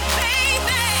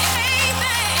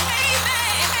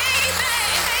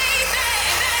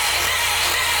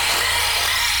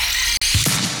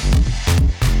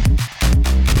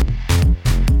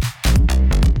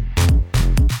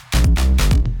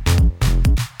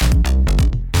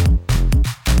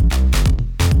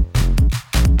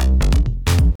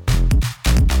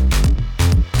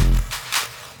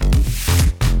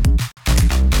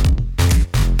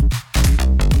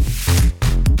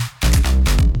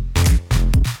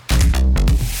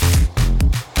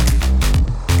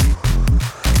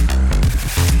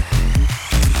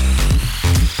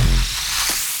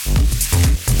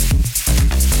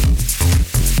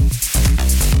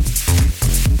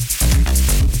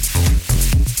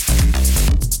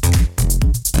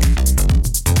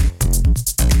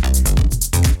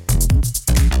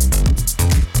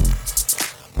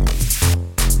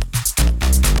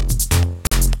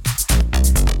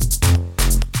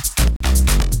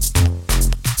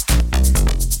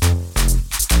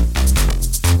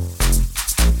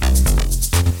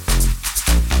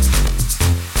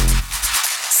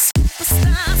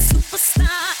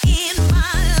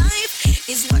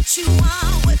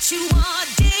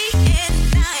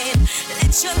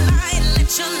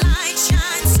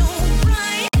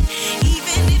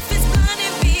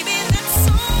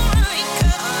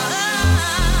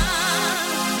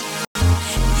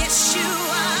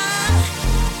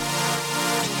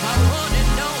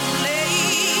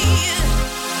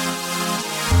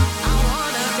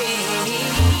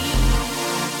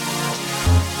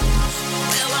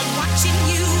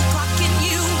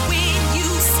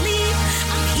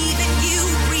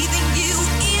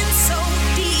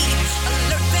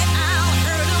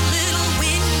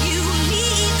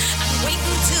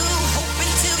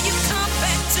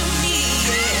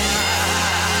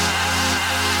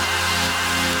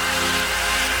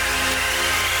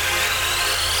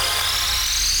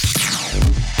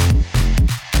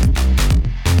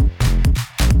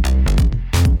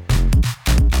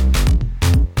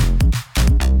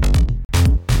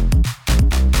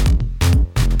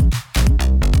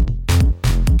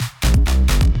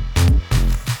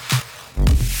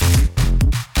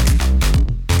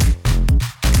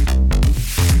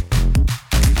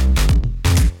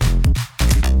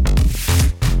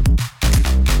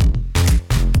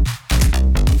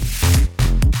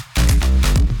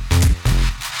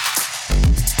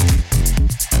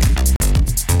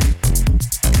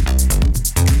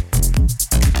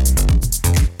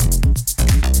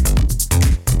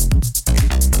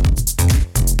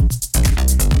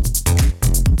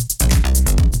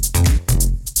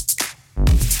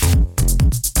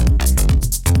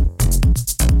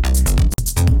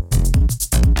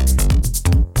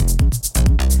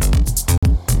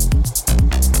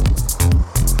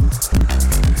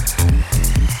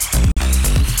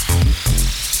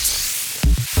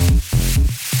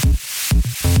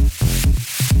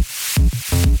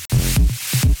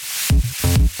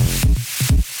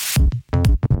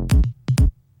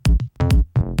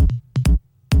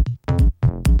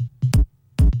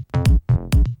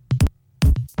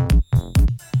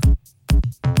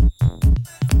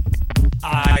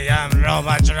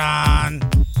 Robotron.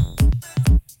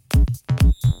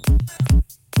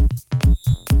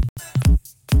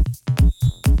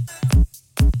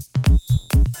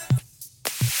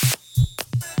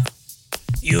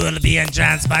 You will be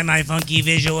entranced by my funky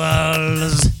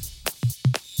visuals.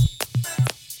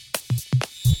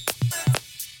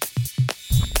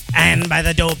 And by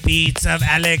the dope beats of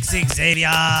Alex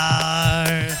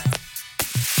Xavier.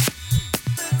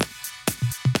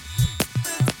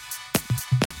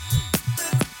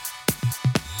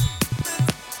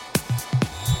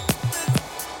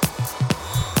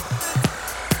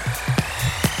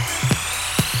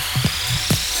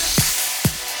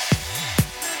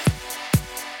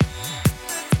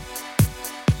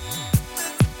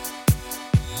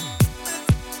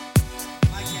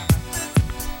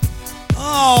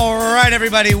 right,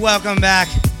 everybody, welcome back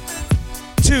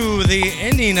to the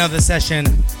ending of the session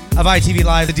of ITV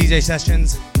Live, the DJ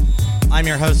Sessions. I'm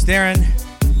your host, Darren.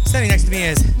 Standing next to me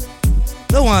is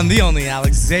the one, the only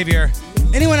Alex Xavier.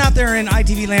 Anyone out there in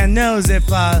ITV land knows if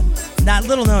that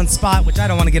little-known spot, which I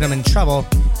don't want to get them in trouble,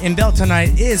 in Bell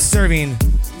tonight is serving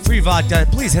free vodka.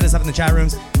 Please hit us up in the chat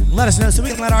rooms. Let us know so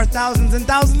we can let our thousands and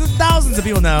thousands and thousands of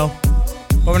people know.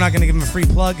 But we're not going to give them a free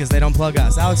plug because they don't plug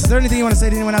us. Alex, is there anything you want to say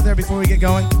to anyone out there before we get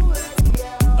going?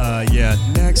 Yeah,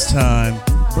 next time,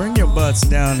 bring your butts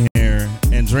down here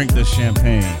and drink the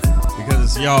champagne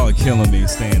because y'all are killing me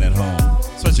staying at home.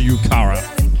 Especially you, Cara.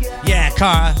 Yeah,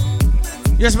 Cara.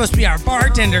 You're supposed to be our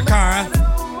bartender, Cara.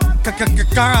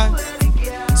 Cara.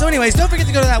 So anyways, don't forget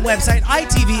to go to that website,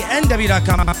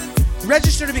 itvnw.com.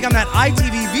 Register to become that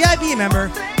ITV VIP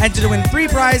member and to win free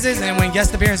prizes and win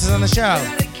guest appearances on the show.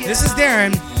 This is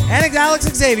Darren and Alex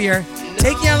Xavier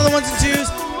taking out of the ones and twos.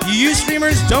 You use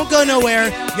streamers, don't go nowhere.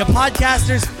 You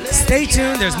podcasters, stay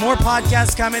tuned. There's more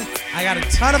podcasts coming. I got a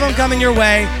ton of them coming your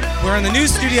way. We're in the new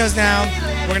studios now.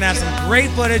 We're going to have some great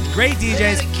footage, great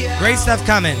DJs, great stuff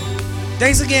coming.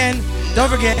 Thanks again. Don't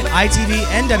forget,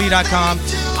 itvnw.com,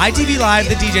 ITV Live,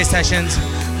 the DJ Sessions,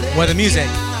 where the music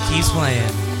keeps playing.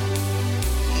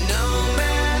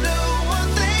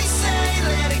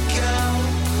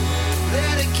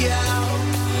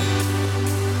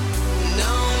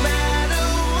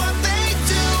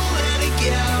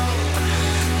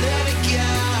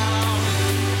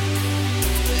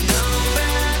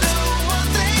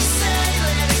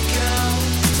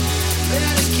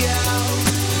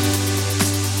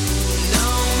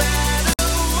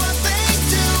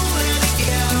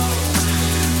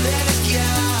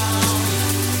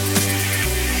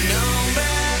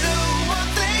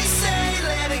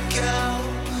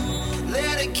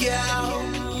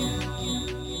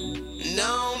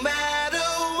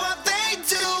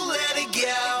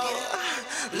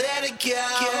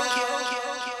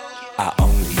 I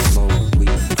only smoke weed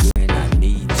when I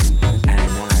need to, and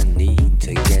I need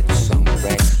to get some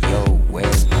rest. Yo,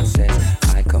 where's my cess?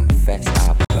 I confess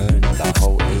I burned the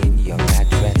hole in your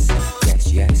mattress.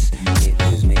 Yes, yes, it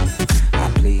was me.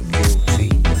 I plead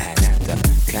guilty, and at the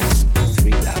count of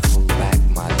 3, I pull back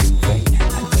my duvet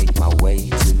and make my way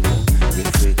to the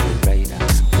refrigerator.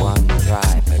 One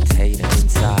dry potato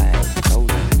inside,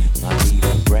 cola, not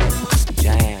even bread.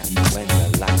 Jam when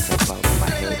the lights above my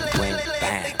head went.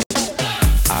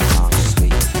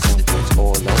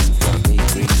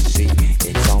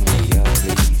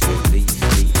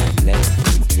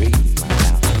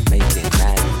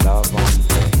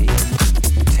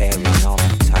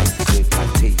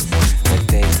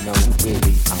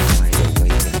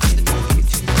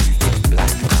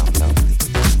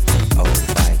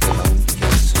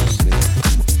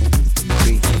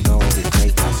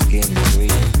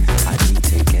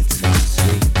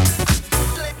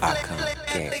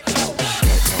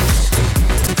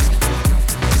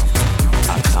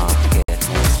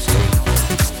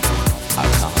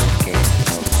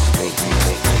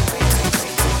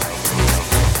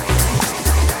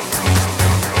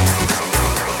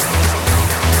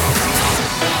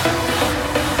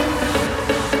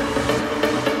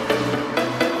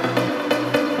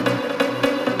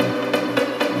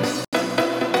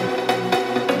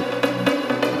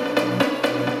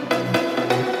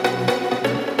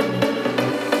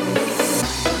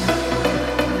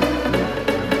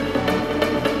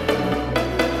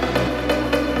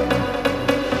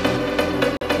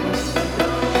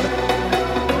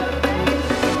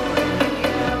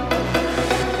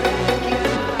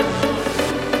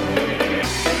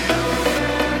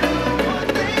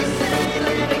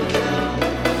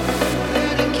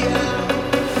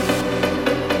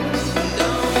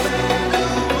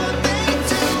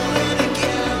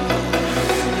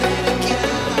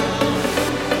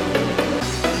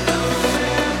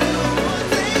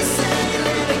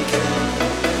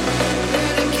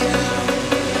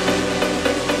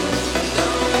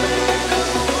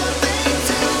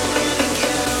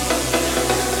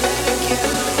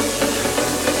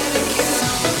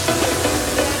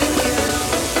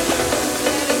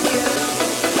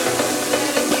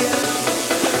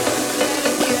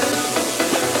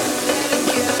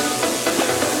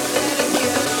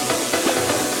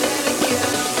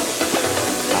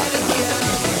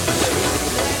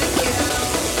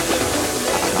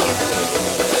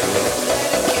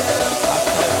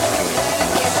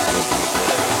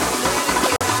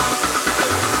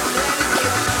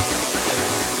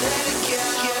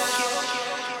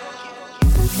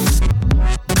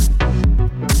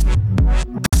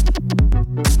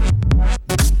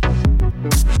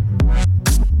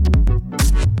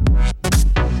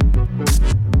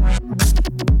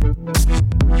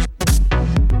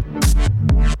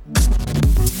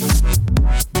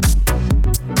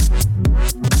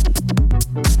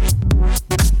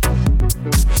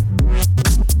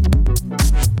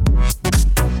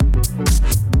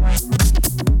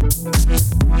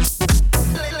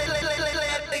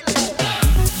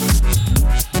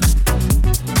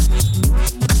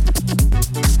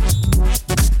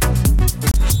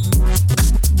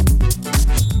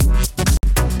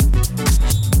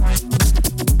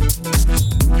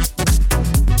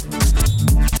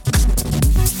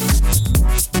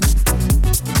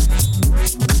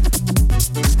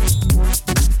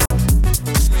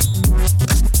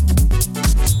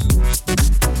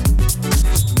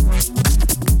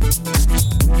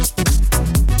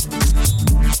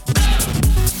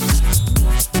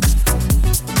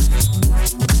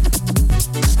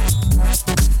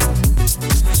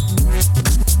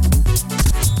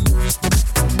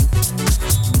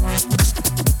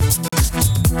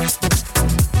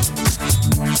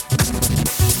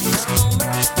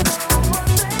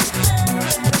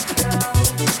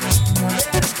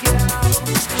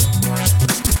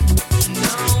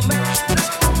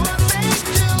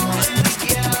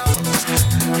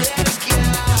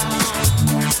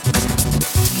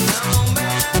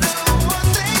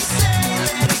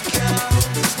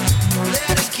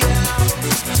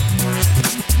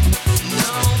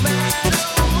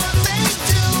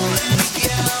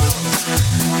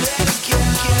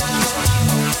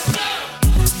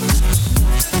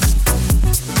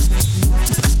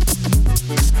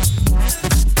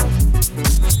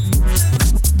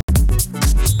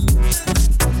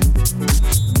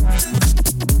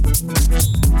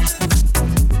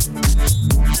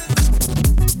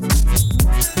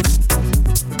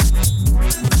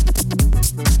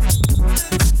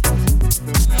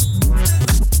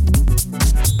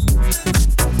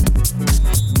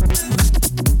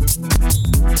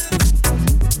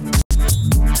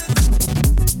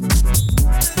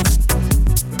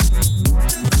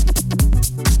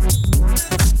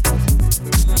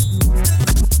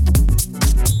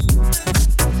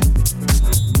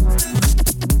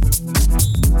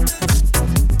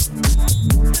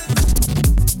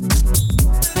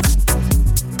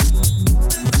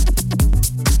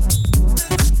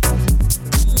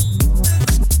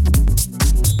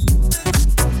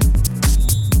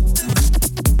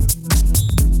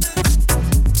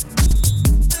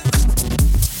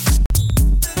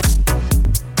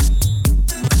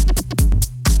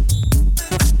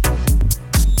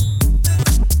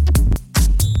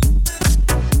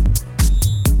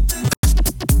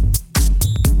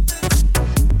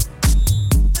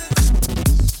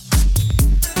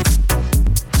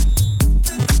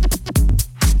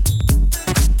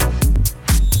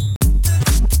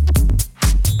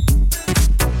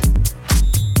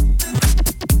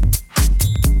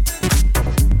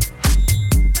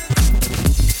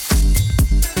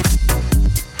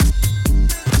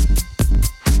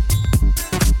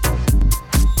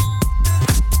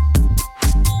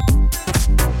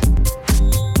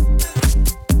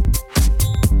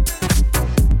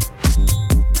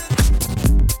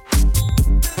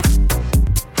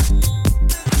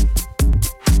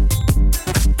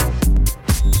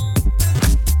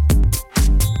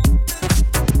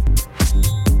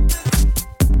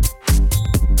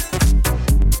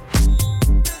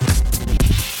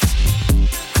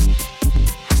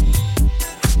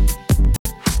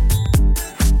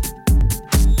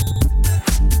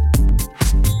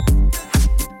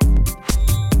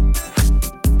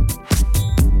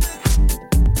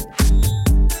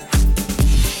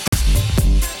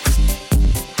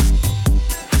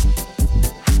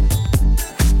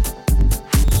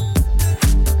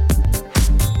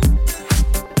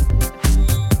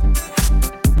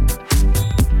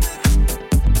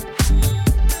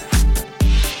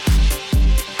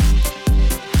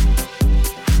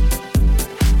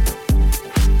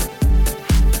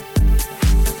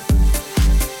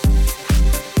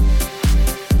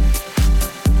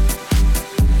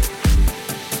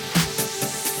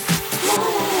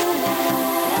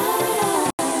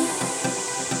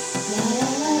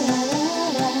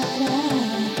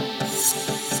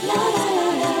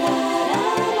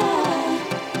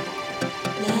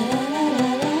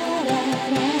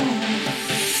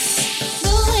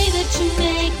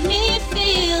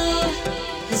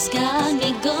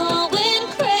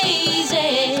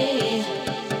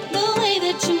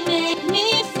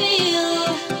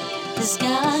 has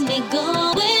got me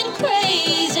going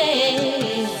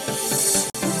crazy.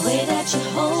 The way that you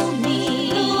hold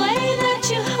me, the way that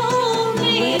you hold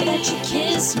me, the way that you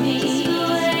kiss me, the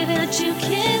way that you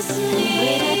kiss me, the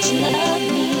way that you love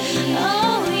me.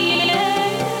 Oh yeah.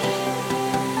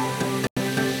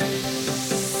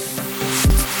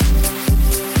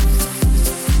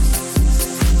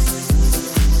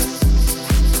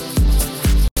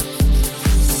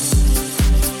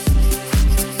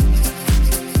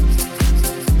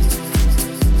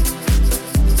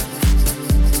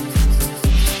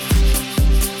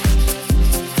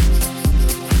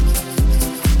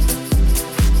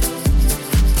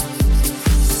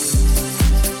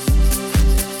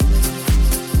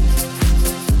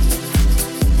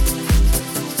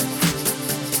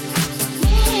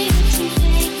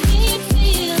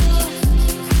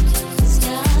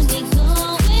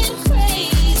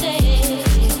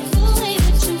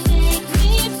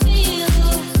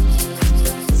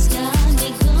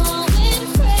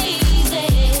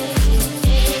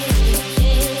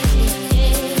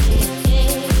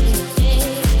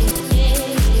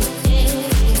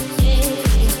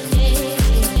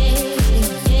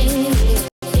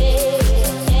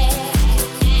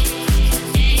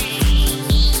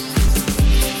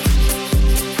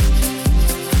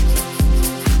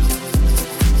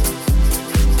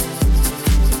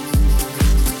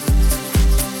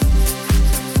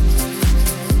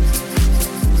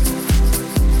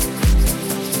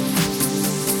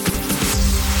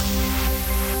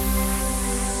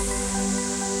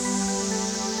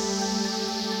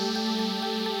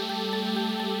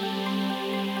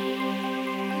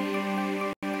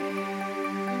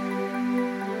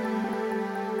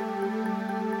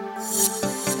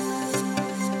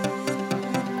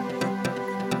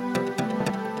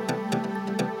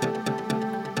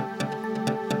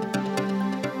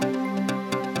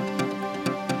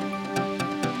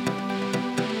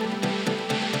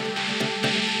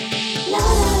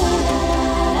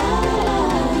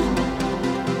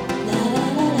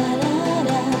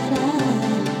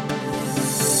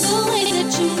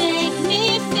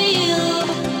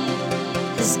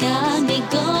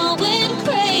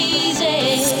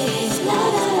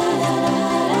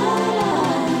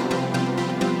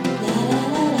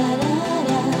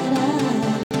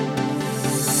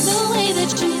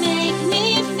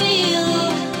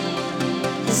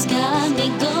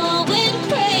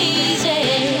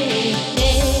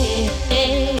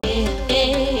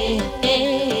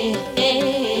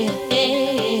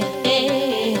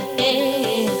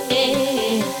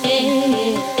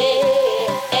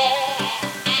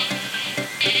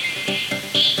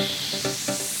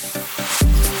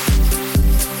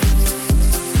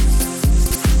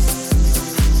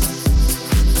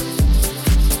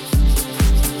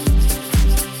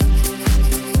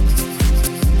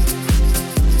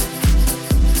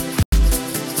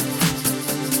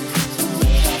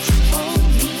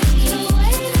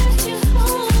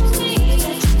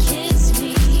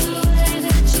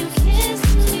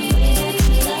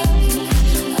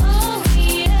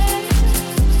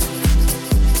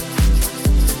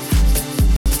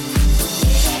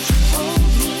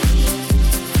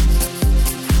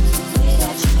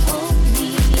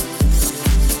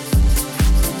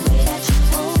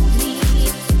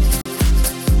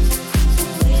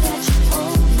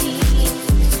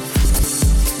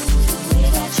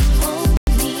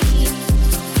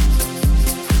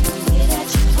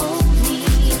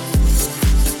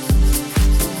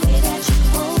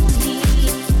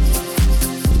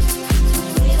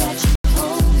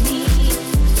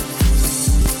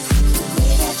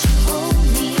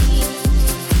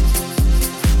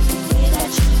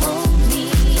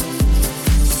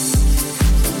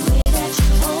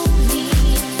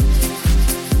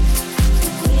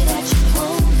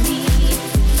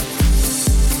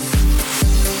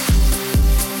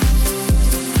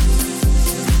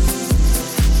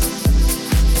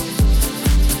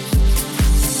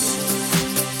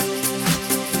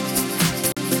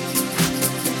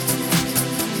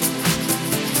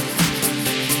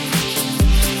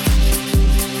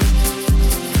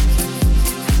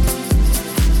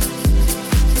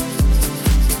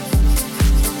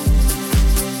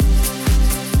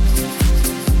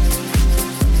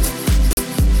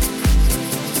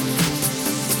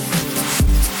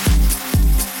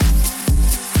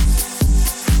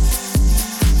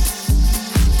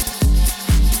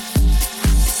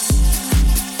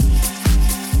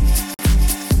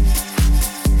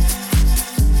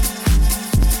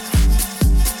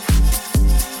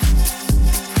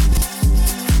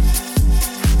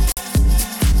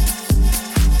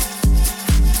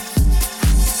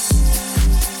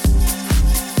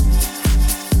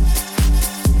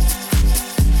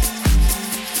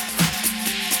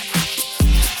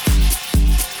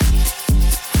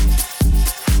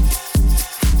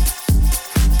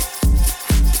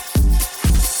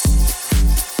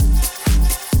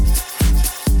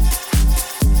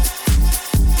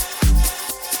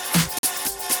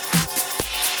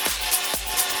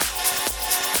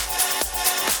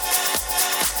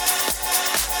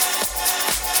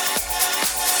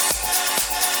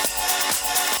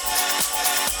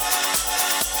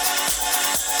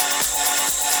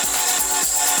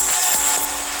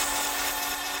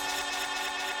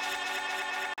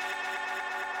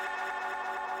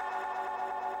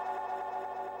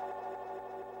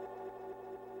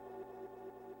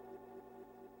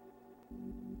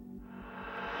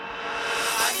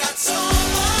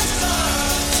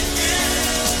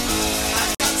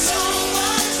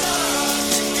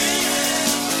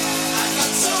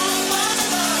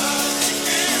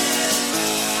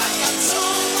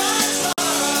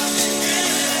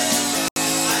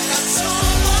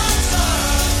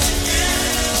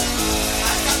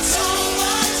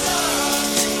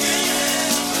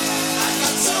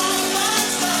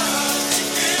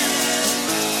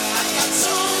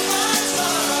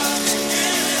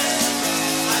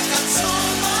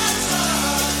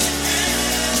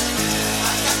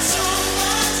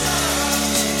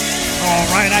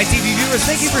 ITV viewers,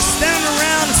 thank you for standing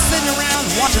around, sitting around,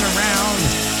 watching around.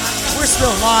 We're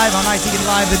still live on ITV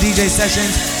Live, the DJ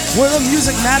sessions, where the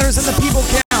music matters and the people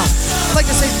count. I'd like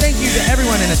to say thank you to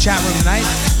everyone in the chat room tonight.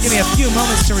 Give me a few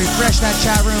moments to refresh that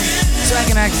chat room so I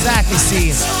can exactly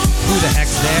see who the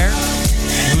heck's there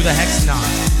and who the heck's not.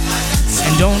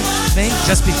 And don't think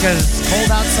just because it's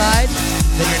cold outside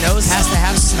that your nose has to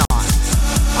have snot.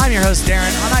 I'm your host,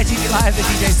 Darren, on ITV Live, the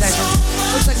DJ session.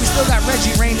 Looks like we still got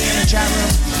Reggie Rainey in the chat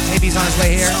room. Maybe he's on his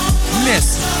way here.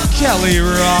 Miss Kelly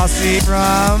Rossi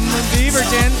from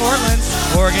Beaverton, Portland,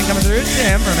 Oregon, coming through.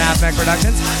 Tim from Halfback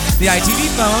Productions. The ITV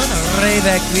phone,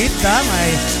 Rebequita, my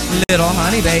little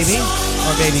honey baby,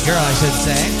 or baby girl, I should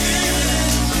say.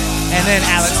 And then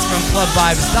Alex from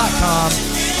ClubVibes.com.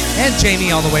 And Jamie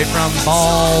all the way from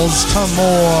Balls to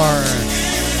More.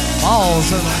 Balls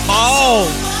to the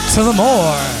balls. To the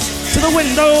more, to the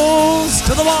windows,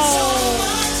 to the walls.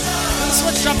 And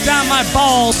switch up down my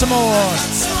balls some more.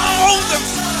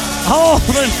 Hold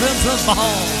them to the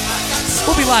balls.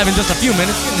 We'll be live in just a few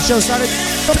minutes, getting the show started.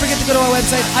 Don't forget to go to our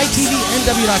website,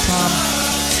 itvnw.com.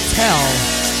 Tell,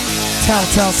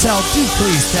 do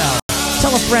please tell.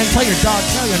 Tell a friend, tell your dog,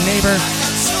 tell your neighbor.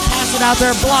 Pass it out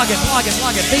there, blog it.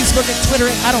 Facebook it, Twitter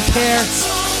it, I don't care.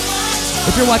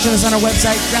 If you're watching this on our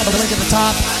website, grab the link at the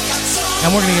top. And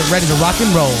we're going to get ready to rock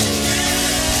and roll.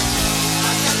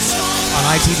 On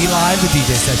ITV Live, the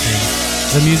DJ session.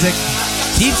 The music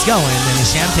keeps going and the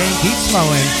champagne keeps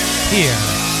flowing here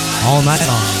all night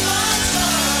long.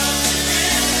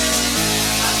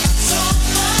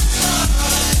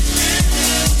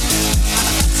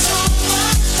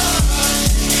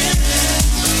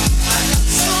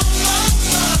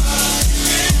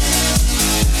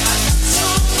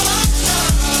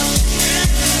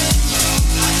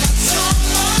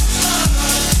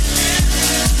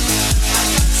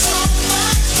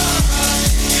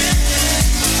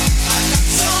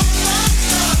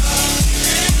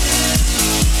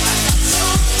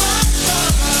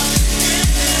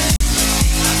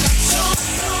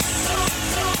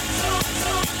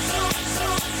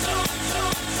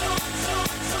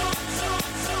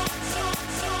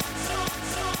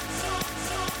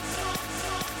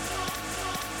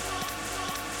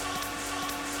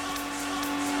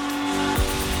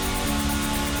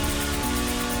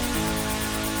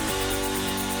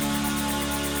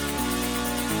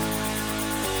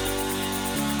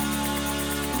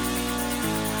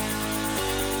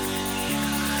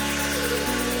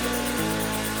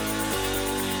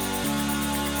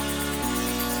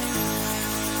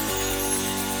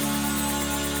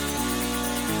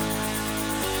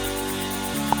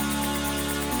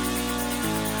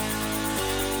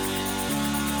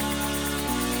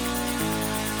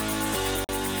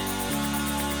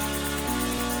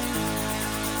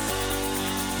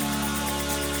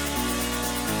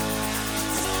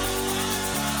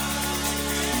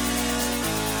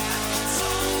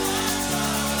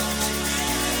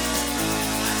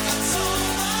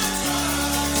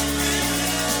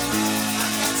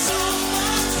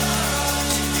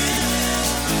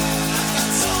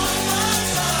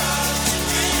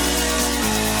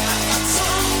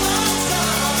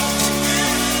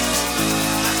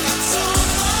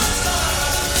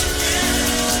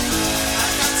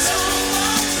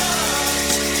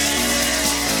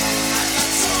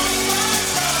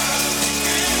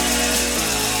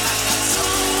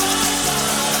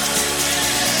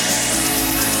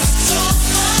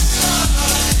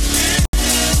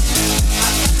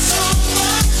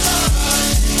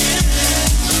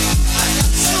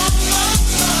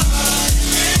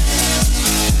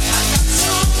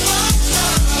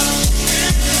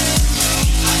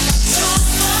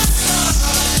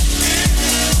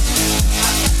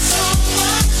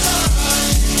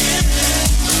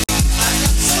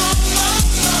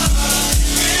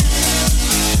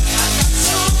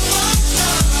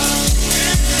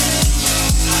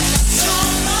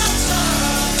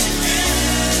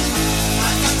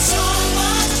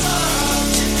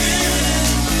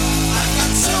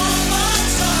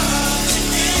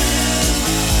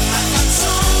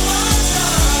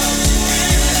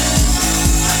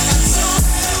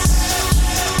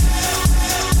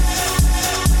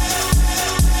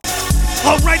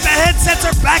 Headsets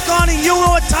are back on and you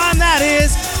know what time that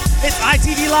is. It's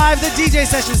ITV Live, the DJ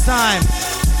sessions time.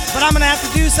 But I'm going to have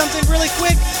to do something really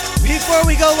quick before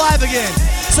we go live again.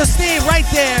 So stay right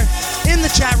there in the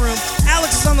chat room.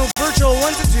 Alex is on the virtual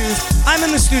ones and twos. I'm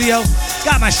in the studio.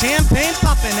 Got my champagne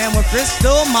popping and we're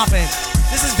crystal mopping.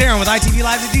 This is Darren with ITV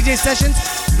Live, the DJ sessions.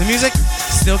 The music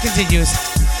still continues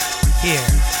here